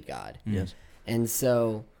do need God. Yes. And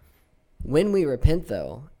so when we repent,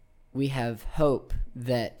 though, we have hope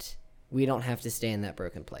that we don't have to stay in that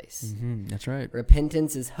broken place. That's right.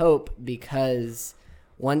 Repentance is hope because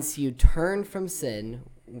once you turn from sin,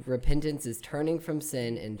 repentance is turning from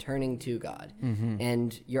sin and turning to God.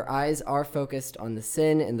 And your eyes are focused on the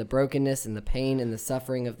sin and the brokenness and the pain and the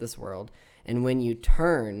suffering of this world. And when you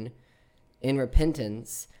turn in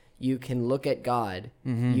repentance, you can look at God,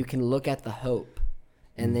 you can look at the hope,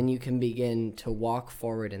 and then you can begin to walk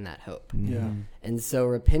forward in that hope. Yeah. And so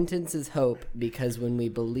repentance is hope because when we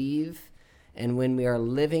believe and when we are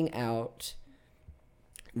living out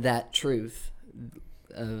that truth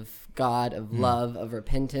of God, of love, of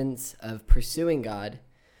repentance, of pursuing God,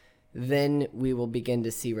 then we will begin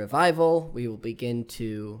to see revival. We will begin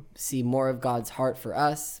to see more of God's heart for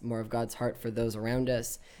us, more of God's heart for those around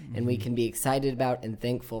us, and we can be excited about and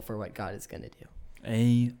thankful for what God is going to do.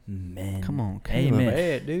 Amen. Come on, Caleb. Amen.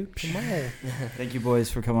 Hey, dude. Come on. Thank you, boys,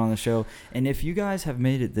 for coming on the show. And if you guys have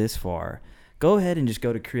made it this far, go ahead and just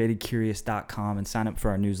go to createdcurious.com and sign up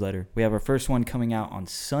for our newsletter. We have our first one coming out on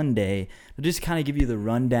Sunday. We'll just kind of give you the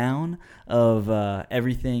rundown of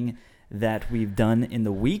everything that we've done in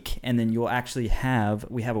the week, and then you'll actually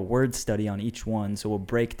we have a word study on each one, so we'll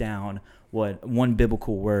break down what one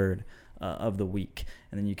biblical word of the week,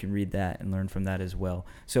 and then you can read that and learn from that as well.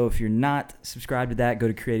 So if you're not subscribed to that, go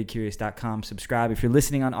to createdcurious.com, subscribe. If you're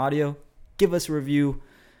listening on audio, give us a review.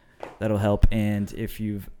 That'll help. And if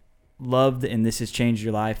you've loved and this has changed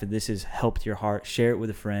your life and this has helped your heart, share it with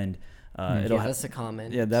a friend. Give us a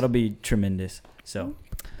comment. Yeah, that'll be tremendous. So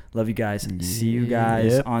love you guys. See you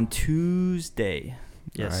guys on Tuesday.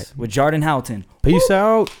 Yes, right. with Jordan Houghton. Peace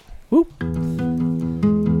out.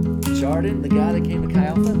 Jordan, the guy that came to Chi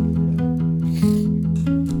Alpha?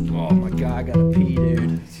 Oh my God, I gotta pee, dude.